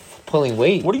 He's Yeah. pulling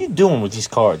weight. What are you doing with these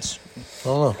cards? I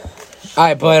don't know. All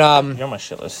right, but You're on my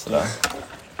shit list today.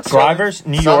 Drivers,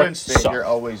 New Southern York. State, suck. you're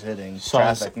always hitting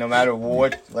Southern traffic, no matter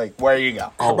what, like where you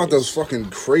go. How about those fucking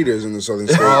craters in the southern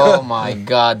state? oh my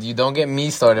god, you don't get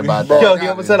me started about Yo, that. he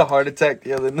almost had a heart attack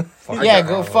the other night. Yeah,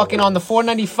 go fucking on the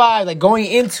 495, like going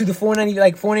into the 490,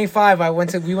 like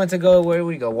 495. We went to go, where did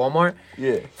we go? Walmart.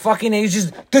 Yeah. Fucking, it was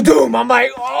just the doom. I'm like,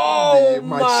 oh Yeah,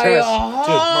 my, my chest. heart.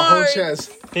 My whole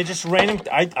chest. They just random.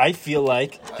 I feel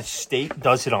like the state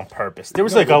does it on purpose. There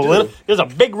was like a little. There's a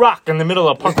big rock in the middle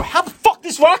of the park. How the fuck fuck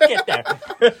this rock get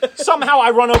there? Somehow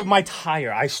I run over my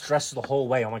tire. I stress the whole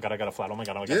way. Oh my god, I got a flat. Oh my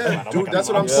god, I got a flat. Oh dude, my god, that's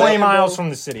what I'm 20 saying, miles bro. from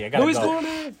the city. I gotta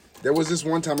go. There was this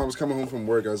one time I was coming home from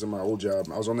work. I was in my old job.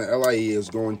 I was on the LIE. I was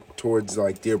going towards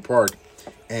like Deer Park,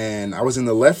 and I was in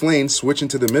the left lane, switching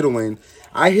to the middle lane.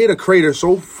 I hit a crater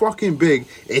so fucking big,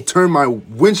 it turned my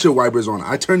windshield wipers on.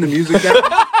 I turned the music down,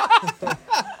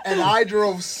 and I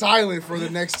drove silent for the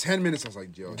next 10 minutes. I was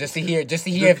like, yo. Just to hear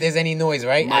if there's any noise,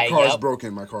 right? My car's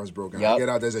broken. My car's broken. I get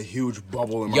out, there's a huge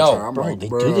bubble in my tire. I'm like, They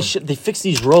bro. do this shit. They fix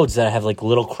these roads that have like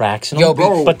little cracks in Yo, them.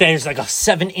 bro. But there's like a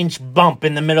 7-inch bump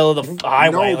in the middle of the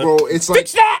highway. No, bro. It's like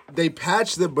fix that! they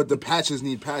patch them, but the patches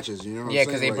need patches. You know what I'm saying? Yeah,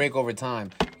 because they Like, break over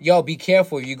time. Yo, be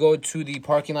careful. If you go to the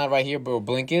parking lot right here, bro,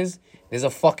 Blink is, there's a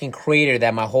fucking crater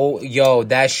that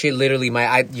that shit literally,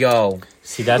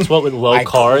 See, that's what with low I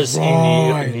cars in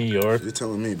cried. New York. You're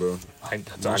telling me, bro. I'm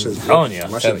shit's telling you.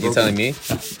 My shit's You telling me?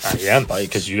 I am,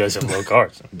 because you guys have low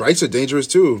cars. Bikes are dangerous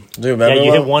too. Dude, Yeah, remember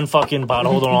you when- hit one fucking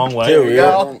pothole the wrong way. Dude, we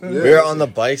Yeah. were on the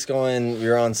bikes going. We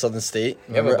were on Southern State.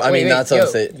 Remember? Not Southern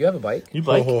State. You have a bike? You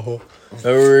bike. Remember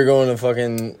we were going to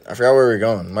fucking. I forgot where we were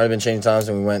going. Might have been changing times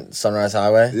when we went Sunrise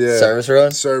Highway. Yeah. Service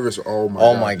Road. Service. Oh my.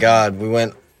 Oh God. my god, we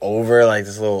went over like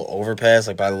this little overpass,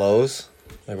 like by Lowe's,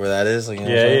 like where that is. Like, you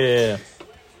know what I'm saying? Yeah.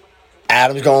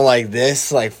 Adam's going like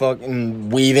this, like fucking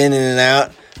weaving in and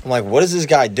out. I'm like, what is this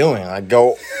guy doing? I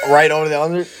go right over the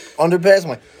underpass. I'm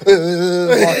like,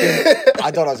 fucking.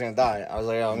 I thought I was gonna die. I was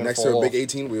like, oh, I'm gonna Next fall to a big off.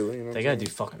 18 wheeler. You know. They gotta do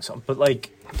fucking something. But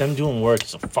like, them doing work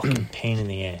is a fucking pain in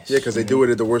the ass. Yeah, because they do it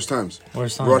at the worst times.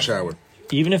 Worst time. Rush hour.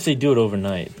 Even if they do it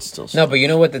overnight, it's still No, but you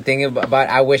know what the thing about?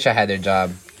 I wish I had their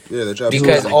job. Yeah, the job.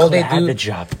 Because all they had do- the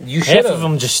job. You Half should've. of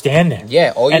them just stand there.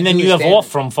 Yeah, all you and then do you is have stand. off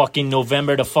from fucking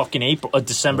November to fucking April,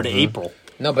 December to April.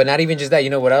 No, but not even just that. You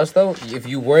know what else though? If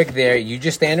you work there, you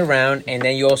just stand around, and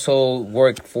then you also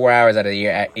work 4 hours out of the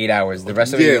year at 8 hours. The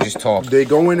rest of it, you just talk. They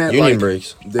go in at Union like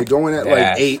breaks. They go in at Yeah.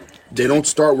 like 8. They don't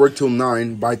start work till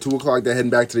 9. By 2 o'clock, they're heading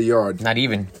back to the yard. Not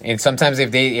even. And sometimes if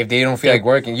they don't feel like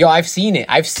working, yo, I've seen it.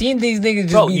 I've seen these niggas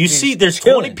just Bro, be you just see, there's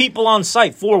chilling. 20 people on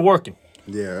site, 4 working.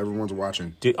 Yeah, everyone's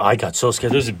watching. Dude, I got so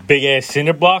scared. There's a big ass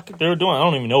cinder block they were doing. I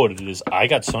don't even know what it is. I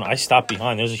stopped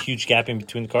behind. There's a huge gap in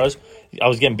between the cars. I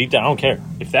was getting beeped out. I don't care.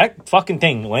 If that fucking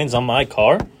thing lands on my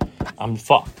car, I'm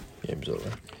fucked. Yeah,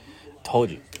 absolutely. Told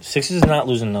you. Sixers is not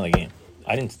losing another game.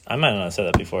 I might not have said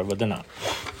that before, but they're not.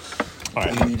 All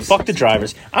right. Fuck the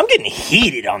drivers. I'm getting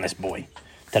heated on this boy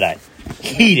today.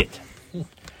 Heated.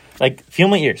 Like, feel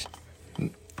my ears.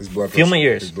 His blood Feel pressure, my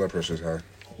ears. His blood pressure's high.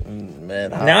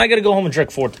 Man, Now I gotta go home and drink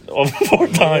four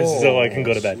times so I can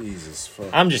go to bed. Jesus fuck.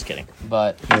 I'm just kidding.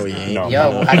 But No.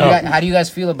 yo, how do you guys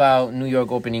feel about New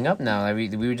York opening up now? Like,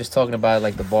 we were just talking about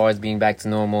like the bars being back to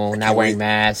normal, not can't wearing wait. I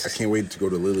masks. can't wait to go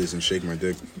to Lily's and shake my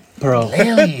dick. Bro.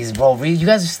 Lily's, bro. Really? You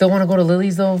guys still want to go to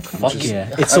Lily's though? Fuck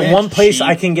yeah. It's the one place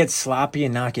I can get sloppy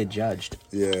and not get judged.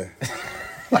 Yeah.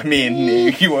 I mean,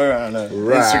 you were on a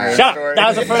Right. Instagram Shut story. up. That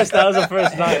was the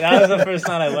first night. That was the first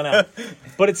night I went out.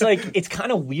 But it's like, it's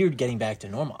kind of weird getting back to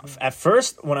normal. At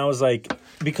first, when I was like,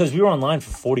 because we were online for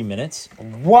 40 minutes.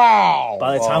 Wow.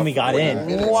 By the time we got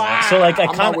in. Wow. So like, I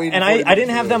not kind of, waiting and 40 I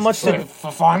didn't have that much to,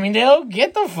 For Farmingdale,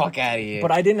 get the fuck out of here.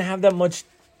 but I didn't have that much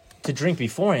to drink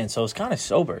beforehand, so I was kind of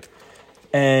sober.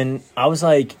 And I was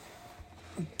like,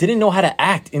 didn't know how to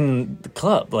act in the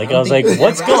club. Like, I was like,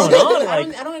 what's going on?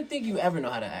 Like, I don't think you ever know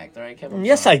how to act, all right, Kevin?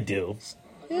 yes, I do.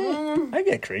 I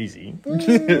get crazy.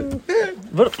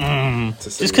 But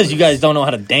just because you guys don't know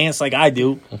how to dance like I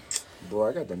do. Bro,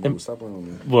 I got the moves. Stop playing with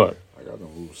me. What? I got the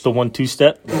moves. The 1-2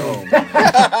 step?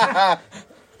 I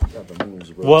got the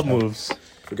moves, bro. What moves?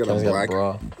 Forget I'm black.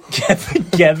 bra.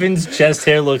 Kevin's chest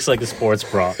hair looks like a sports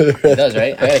bra. It does,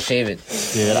 right? I gotta shave it.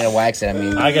 Dude, I gotta wax it. I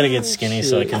mean, I gotta get skinny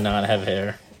so I can not have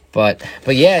hair. but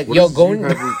yeah, What yo, does going. you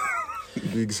have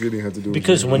with- Being skinny have to do with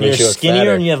Because you? when Makes you're you look skinnier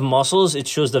fatter. and you have muscles, it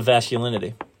shows the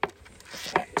masculinity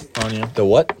on you. The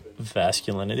what?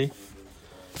 Masculinity.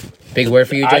 Big word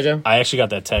for you, Jojo. I actually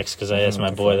got that text because I asked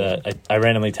my boy that. I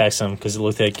randomly texted him because it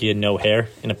looked like he had no hair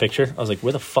in a picture. I was like,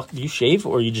 where the fuck do you shave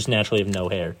or you just naturally have no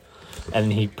hair?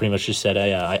 And he pretty much just said,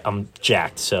 I'm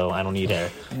jacked, so I don't need hair.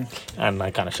 And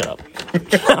I kind of shut up.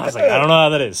 I was like, I don't know how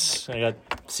that is. I got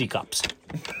C cups.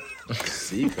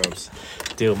 C cups.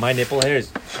 Dude, my nipple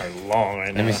hairs are long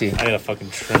right now. Let me see. I gotta fucking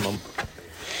trim them.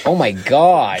 Oh my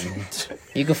god,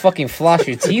 you can fucking floss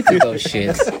your teeth with those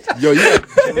shits. Yo,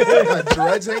 you got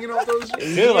dreads hanging off those shit?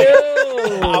 Dude, like,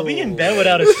 I'll be in bed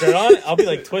without a shirt on. I'll be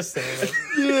like twisting. Like,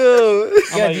 Yo,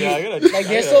 like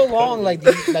they're so long. Like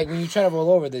like when you try to roll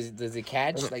over, does it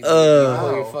catch? Like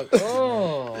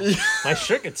my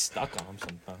shirt gets stuck on them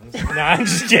sometimes. Nah, I'm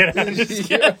just kidding.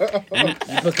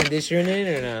 You put conditioner in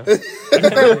it or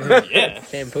no? Yeah,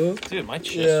 Shampoo. dude, my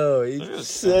chest. Yo, he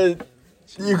said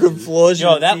you can floss.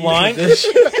 Yo, that line.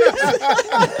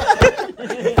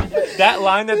 That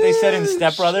line that they said in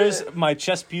Step Brothers, my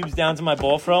chest pubes down to my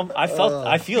ball from. I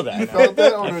feel that. You felt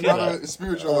that on I feel another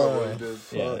spiritual level. You did.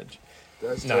 Yeah.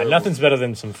 That's Nah, terrible. nothing's better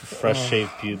than some fresh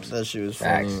shaved pubes. That shit was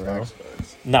funny, bro.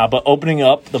 Nah, but opening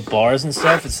up the bars and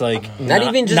stuff, it's like Not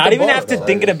even just not the even bar, after though.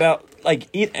 thinking about like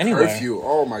eat anywhere. Curfew.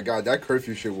 Oh my god, that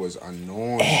curfew shit was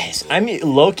annoying. Yes. I mean,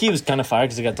 low key was kind of fire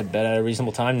because I got to bed at a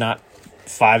reasonable time, not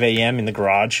 5 a.m. in the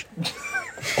garage.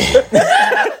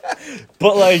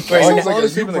 But like, Sounds like a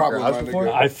asleep you in the problem, garage my before?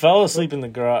 nigga. I fell asleep in the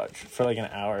garage for like an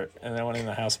hour, and then I went in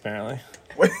the house. Apparently,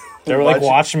 Wait, they were like why'd you-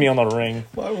 watching me on the ring.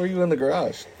 Why were you in the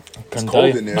garage? Couldn't cold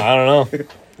tell you. in there. I don't know.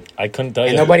 I couldn't tell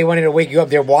And you. nobody wanted to wake you up.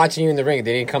 They're watching you in the ring.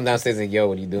 They didn't come downstairs like, yo,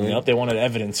 what are you doing? Yep, they wanted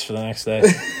evidence for the next day.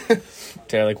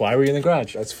 They're like, "Why were you in the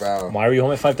garage? That's foul. Why were you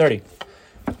home at 5:30?"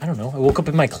 I don't know. I woke up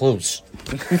in my clothes,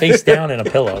 face down in a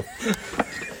pillow.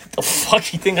 The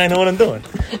fuck you think I know what I'm doing?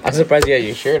 I'm surprised you had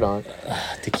your shirt on.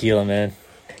 Tequila, man.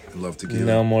 I love tequila.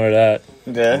 No more of that.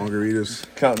 Yeah, Margaritas.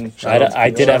 counting. I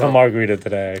did have a margarita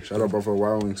today. Actually. Shout out Buffalo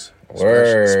Wild Wings.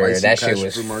 Word. Spicy That shit passion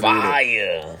was fruit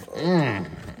margarita. fire.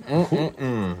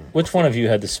 Which one of you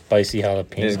had the spicy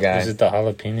jalapeno? This guy. Was it the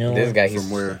jalapeno? This one? guy, From he's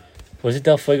where? Was it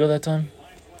Del Fuego that time?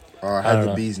 I I had don't the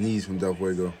know. bee's knees from Del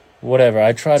Fuego. Whatever.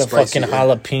 I tried a Spicy, fucking yeah.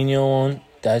 jalapeno one.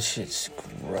 That shit's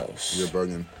gross. You're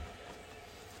bugging.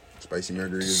 Spicy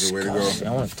margaritas is the way to go.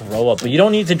 I want to throw up, but you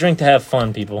don't need to drink to have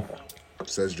fun, people.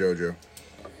 Says JoJo.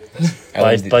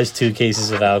 Buys 2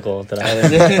 cases of alcohol today.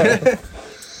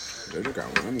 JoJo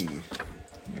got money.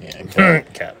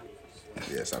 Cap.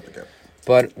 Yeah, stop the cap.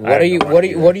 But I have no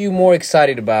idea. what are you more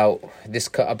excited about this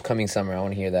upcoming summer? I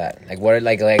want to hear that. Like what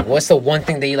like what's the one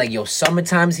thing that you like? Yo,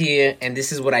 summertime's here, and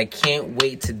this is what I can't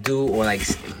wait to do or like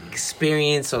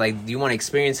experience or like do you want to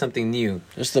experience something new?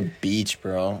 Just the beach,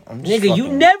 bro. I'm just Nigga, you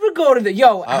fucking- never go to the I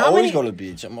how always many go to the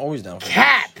beach. I'm always down for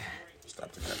cap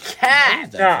Stop the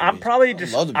cap. cap? Nah, I'm probably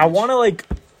just. love the I beach. want to like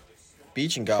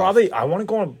beach and golf. probably. I want to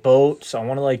go on boats. I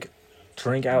want to like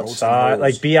drink and outside, hoes.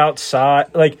 like be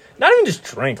outside, like not even just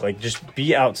drink, like just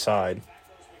be outside.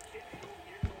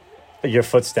 Your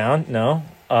foot's down? No.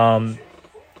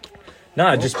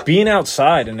 Nah, just being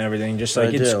outside and everything. Just like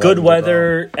I it's did, good I like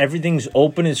weather, everything's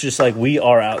open. It's just like we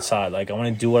are outside. Like I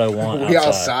want to do what I want We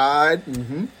outside. outside.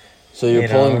 Mm-hmm. So you're You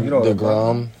know, pulling you know the the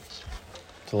Grom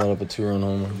to let up a 2-run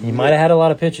homer. You might have had a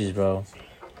lot of pitches, bro.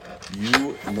 You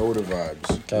know the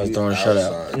vibes. Guys We throwing a shutout.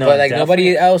 outside. No, But like definitely.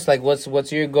 nobody else. Like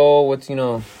what's your goal? What's you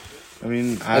know I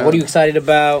mean, like what are you excited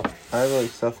about? I have like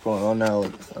stuff going on now,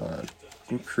 like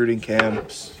recruiting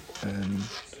camps and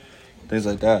things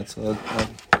like that. So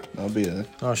that'll be a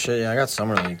Oh shit, yeah, I got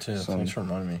summer league too. Some- Thanks for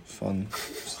reminding me. fun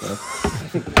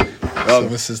stuff. Some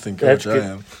assistant that's coach I good.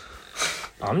 am.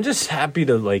 I'm just happy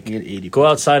to like You get 80 go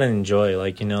outside and enjoy.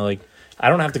 Like you know, like I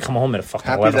don't have to come home at fucking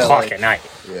Happy 11 that, o'clock like- at night.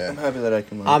 Yeah. I'm happy that I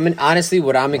can. I mean, honestly,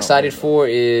 what I'm excited for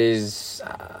is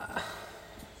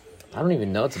I don't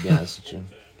even know, to be honest with you.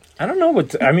 I don't know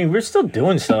what. I mean, we're still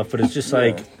doing stuff, but it's just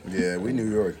like Yeah, we New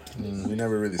York. We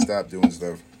never really stopped doing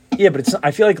stuff. yeah, but it's. I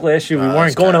feel like last year we Nah, weren't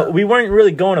it's going to. kinda- We weren't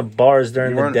really going to bars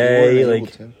during the day.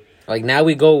 Like Like now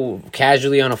we go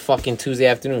casually on a fucking Tuesday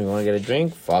afternoon. You want to get a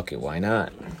drink? Fuck it, why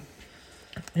not?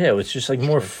 yeah, it's just like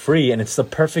more free, and it's the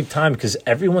perfect time because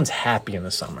everyone's happy in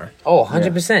the summer. Oh,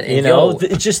 100%. You know,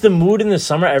 it's just the mood in the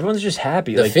summer. Everyone's just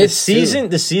happy. The Like fits, too.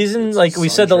 the season, like we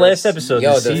said the last episode.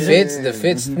 yo, the the season,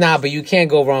 fits. Nah, but you can't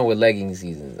go wrong with legging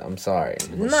seasons. I'm sorry.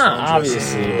 Nah,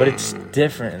 obviously, but it's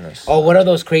different in this. Oh, what are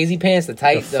those crazy pants? The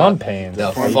tight, The fun pants.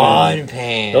 The fun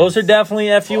pants. Those are definitely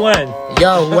FUN.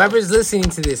 Yo, whoever's listening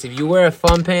to this, if you wear a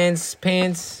fun pants,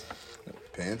 Pants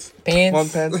One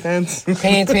pants.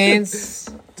 pants.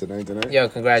 tonight. Yo,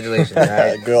 congratulations. All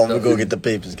right? Girl, I'm gonna go get the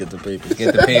papers. Get the papers.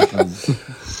 Get the papers.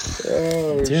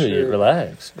 Oh, Dude,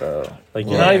 relax, bro. Like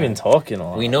you're not even talking a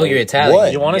lot. We know you're Italian.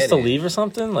 What? You want us Get to it. leave or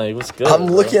something? Like what's good? I'm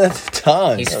bro? looking at the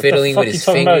time. He's What fiddling the fuck with you his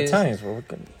talking fingers. about Italians? We're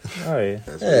looking. All right.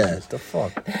 Yeah. What the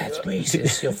fuck? That's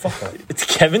racist. Yo, fuck up. It's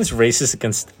Kevin's racist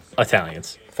against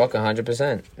Italians. Fuck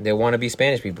 100%. They want to be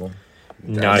Spanish people.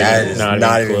 Not That even. is Not,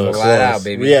 not even even close. close. Flat out,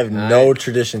 baby. We have All no right.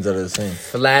 traditions that are the same.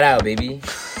 Flat out, baby.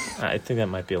 I think that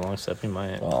might be a long step. We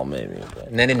might. Well, maybe. But.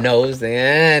 And then it knows.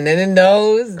 And then it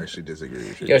knows. I actually disagree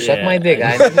with you. Yo, suck Yeah. my dick.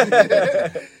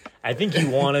 I think you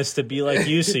want us to be like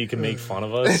you so you can make fun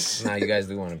of us. Nah, you guys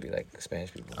do want to be like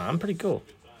Spanish people. I'm pretty cool.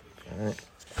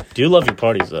 Do you love your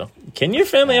parties though? Can your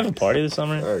family have a party this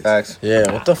summer? Facts.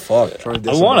 Yeah, what the fuck? I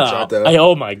wanna.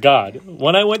 Oh my god!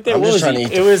 When I went there, I'm what just was trying to it?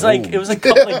 eat It the was like food. it was like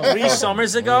couple, like 3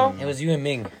 summers ago, It was you and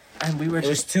Ming. and we were It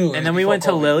was just 2. and then we went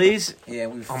to Lily's. Yeah,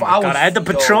 we. Oh my god! I had the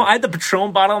Patron. I had the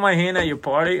Patron bottle in my hand at your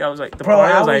party. I was like, Bro,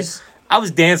 party. I I was was- like, I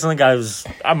was dancing like I was.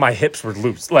 My hips were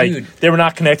loose. Like Dude. they were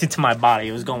not connected to my body.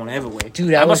 It was going everywhere.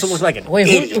 Dude, I I must was, have looked like an Wait,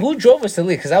 idiot. who drove us to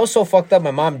Lee? Because I was so fucked up.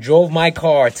 My mom drove my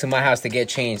car to my house to get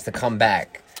changed to come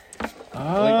back.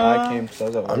 I came. So I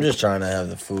was at work. I'm just trying to have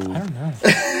the food. I don't know.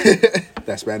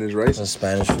 That Spanish rice. The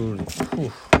Spanish food.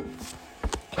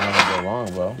 Can't go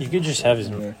wrong, bro. You could just have his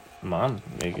mom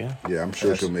make it. Yeah, I'm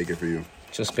sure she'll make it for you.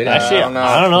 She'll spit it. Actually, don't know.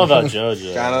 I don't know about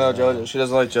JoJo. I don't know JoJo. She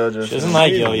doesn't like JoJo. She doesn't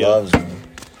like She Yo-Yo. loves me.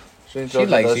 She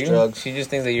likes you. She just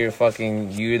thinks that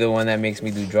you're the one that makes me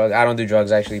do drugs. I don't do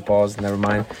drugs, actually. Pause. Never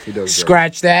mind. He does.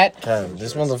 Scratch that. Kevin,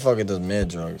 this motherfucker does mad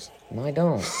drugs. No, I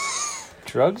don't.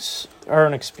 Drugs are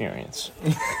an experience.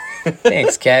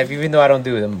 Thanks, Kev. Even though I don't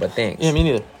do them, but thanks. Yeah, me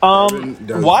neither.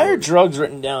 does Why are drugs. drugs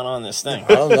written down on this thing?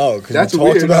 I don't know, because That's we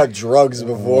talked weird. about drugs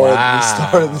before Wow. we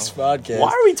started this podcast. Why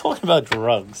are we talking about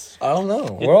drugs? I don't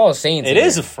know. We're all saints. It here.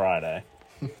 is a Friday.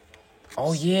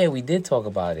 Oh yeah, we did talk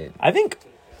about it. I think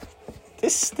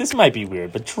this might be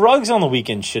weird, but drugs on the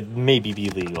weekend should maybe be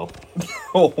legal.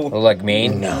 Or like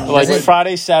Maine. No. Like Does it-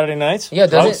 Friday, Saturday nights. Yeah,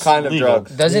 does drugs it- kind of legal.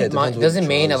 drugs. Yeah, Doesn't it depends what doesn't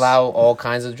Maine drugs. allow all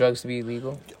kinds of drugs to be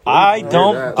legal? I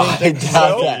don't that. think I so.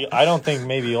 doubt that. I don't think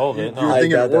maybe all of it. You're No.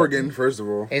 thinking doubt that. Oregon, first of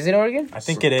all. Is it Oregon? I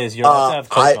think it is. You're allowed to have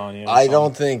coke on you. or I something.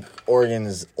 don't think Oregon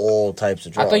is all types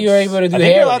of I drugs. thought you were able to do I think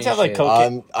you're heroin allowed to have and like shit.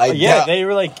 cocaine. Yeah, Yeah, they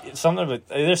were like something, but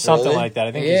there's something Really? like that.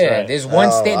 I think he's Yeah, right. there's one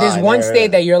Oh, state. There's I one never state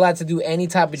heard. that you're allowed to do any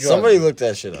type of drug. Somebody look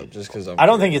that shit up just because I'm. I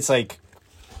don't think it's like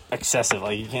excessive.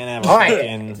 Like you can't have a All right.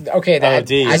 fucking Okay, that OD.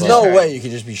 just There's no heard. way you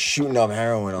could just be shooting up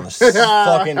heroin on a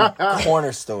fucking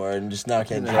corner store and just not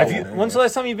get Have you? drunk. When's the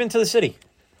last time you've been to the city?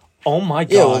 Oh my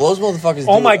god! Yeah, well, those motherfuckers.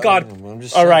 Oh do my it. god! I'm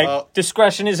just All saying. right,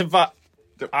 discretion is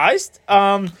advised.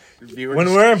 When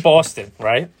we're in Boston,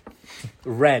 right?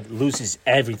 Red loses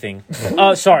everything.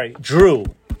 Sorry, Drew.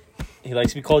 He likes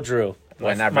to be called Drew.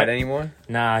 Why not red anymore?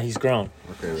 Nah, he's grown.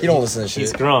 He don't listen to shit.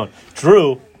 He's grown.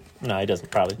 Drew. No, he doesn't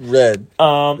probably. Red.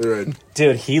 Red.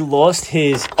 Dude, he lost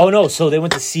his. Oh no! So they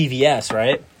went to CVS,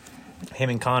 right? Him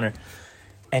and Connor,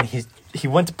 and he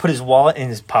went to put his wallet in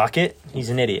his pocket. He's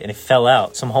an idiot, and it fell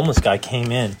out. Some homeless guy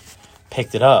came in,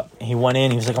 picked it up. He went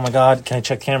in. He was like, "Oh my god, can I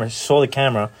check the camera?" Saw the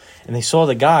camera, and they saw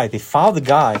the guy. They followed the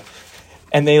guy,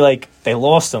 and they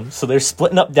lost him. So they're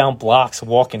splitting up down blocks,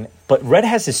 walking. But Red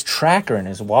has his tracker in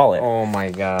his wallet. Oh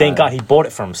my god! Thank God he bought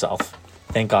it for himself.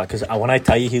 Thank God, because when I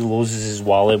tell you he loses his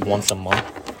wallet once a month,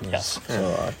 yes.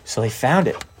 So they found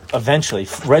it. Eventually,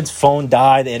 Red's phone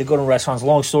died. They had to go to restaurants.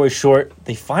 Long story short,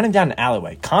 they find him down an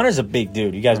alleyway. Connor's a big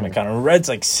dude. You guys met Connor. Red's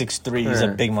like 6'3". He's a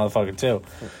big motherfucker too.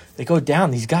 They go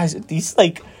down. These guys, these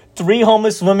like 3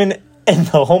 homeless women and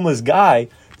the homeless guy,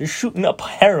 they're shooting up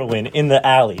heroin in the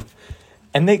alley.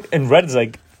 And Red's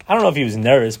like, I don't know if he was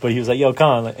nervous, but he was like, "Yo,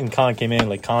 Con," and Con came in.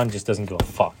 Like, Con just doesn't give a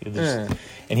fuck.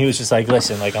 And he was just like,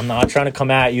 "Listen, like, I'm not trying to come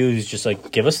at you." He's just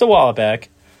like, "Give us the wallet back,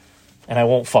 and I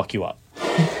won't fuck you up."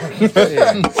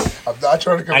 I'm not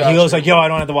trying to come And out he goes you. like, "Yo, I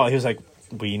don't have the wallet." He was like,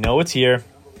 "We know it's here,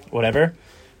 whatever."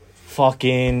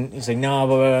 Fucking, he's like, "No,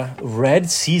 blah, blah." Red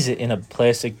sees it in a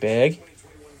plastic bag,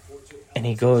 and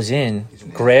he goes in,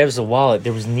 grabs the wallet.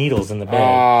 There was needles in the bag.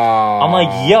 I'm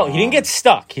like, "Yo," he didn't get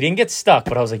stuck.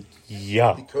 But I was like,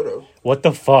 "Yo, Could've. what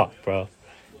the fuck, bro?"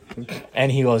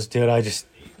 And he goes, "Dude, I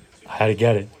had to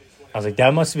get it." I was like,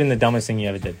 "That must have been the dumbest thing you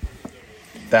ever did."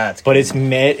 That's But it's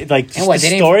mad. Like, And just what, the they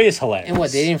didn't- story is hilarious. And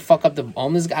what? They didn't fuck up the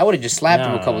homeless guy. I would have just slapped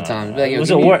him a couple Nah. times. Be like, yo, Was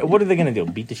give it me- what are they gonna do?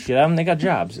 Beat the shit out of him? They got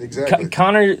jobs. Exactly.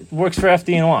 Connor works for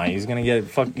FDNY. He's gonna get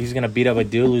He's gonna beat up a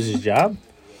dude, lose his job.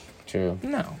 True.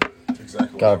 No.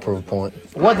 Exactly. Gotta prove a point.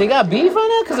 What? They got beef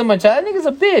right now? Cause I'm a child. That nigga's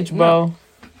a bitch, bro.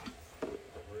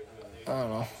 I don't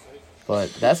know.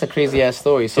 But that's a crazy ass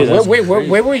story. So Dude, that's where were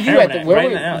you at? Heroin Where right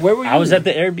were now. where were you? I was at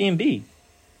the Airbnb.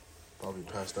 Probably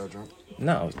passed out drunk.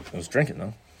 No, I was drinking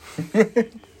though.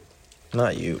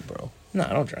 Not you, bro. No,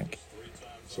 I don't drink.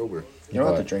 Sober. You don't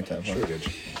have to drink that Sure much. did.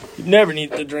 You never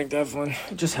need to drink that one.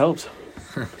 It just helps.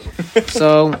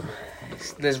 So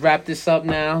let's wrap this up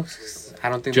now. I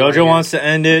don't think JoJo wants to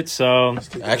end it, so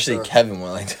Actually, Kevin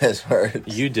went like this. Word.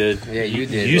 you did. Yeah, you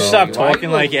did. You bro. stopped Why talking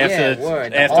you- like after yeah,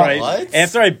 word. after Oh, I what?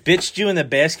 after I bitched you in the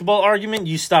basketball argument.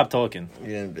 You stopped talking. You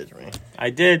didn't bitch me. I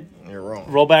did. You're wrong.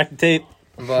 Roll back the tape.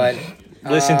 But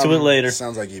Listen to it later.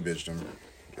 Sounds like he bitched him.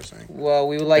 Just saying. well,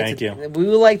 we would like Thank to you. we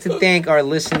would like to thank our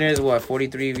listeners. What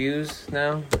 43 views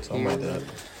now? Something like that.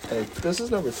 Hey, this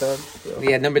is number 10.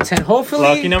 Yeah, number 10. Hopefully,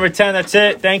 Lucky number 10. That's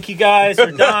it. Thank you guys.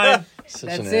 We're done. Such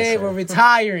an That's it. asshole. We're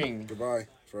retiring. Goodbye.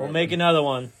 We'll make another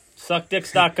one.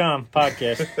 Suckdicks.com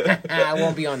podcast. I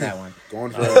won't be on that one.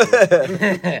 Going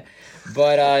forever.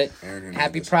 But Aaron Hernandez.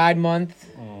 happy Pride Month.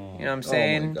 You know what I'm Oh my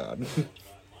saying? god.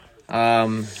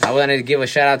 I wanted to give a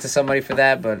shout out to somebody for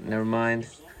that, but never mind.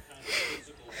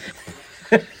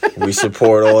 We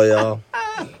support all y'all.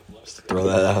 Just to throw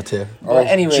that out there. But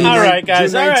anyway, June All right,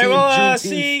 guys. June All right. 19th, Well, Juneteenth.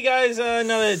 see you guys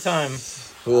another time.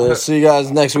 We'll see you guys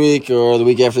next week or the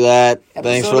week after that.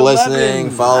 Thanks for Episode listening.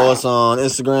 11. Follow us on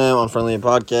Instagram, Unfriendly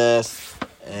Podcast,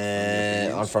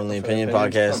 and Unfriendly Opinion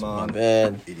Podcast. Come on. My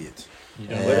bad. Idiot.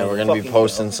 And we're going to be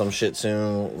posting some shit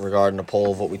soon regarding the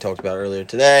poll of what we talked about earlier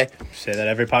today. Say that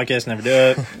every podcast. Never do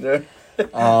it. Yeah,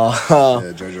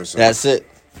 JoJo sucks. That's it.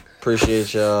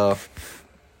 Appreciate y'all.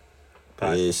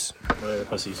 Peace.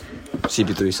 Pussies.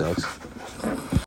 CP3 sucks.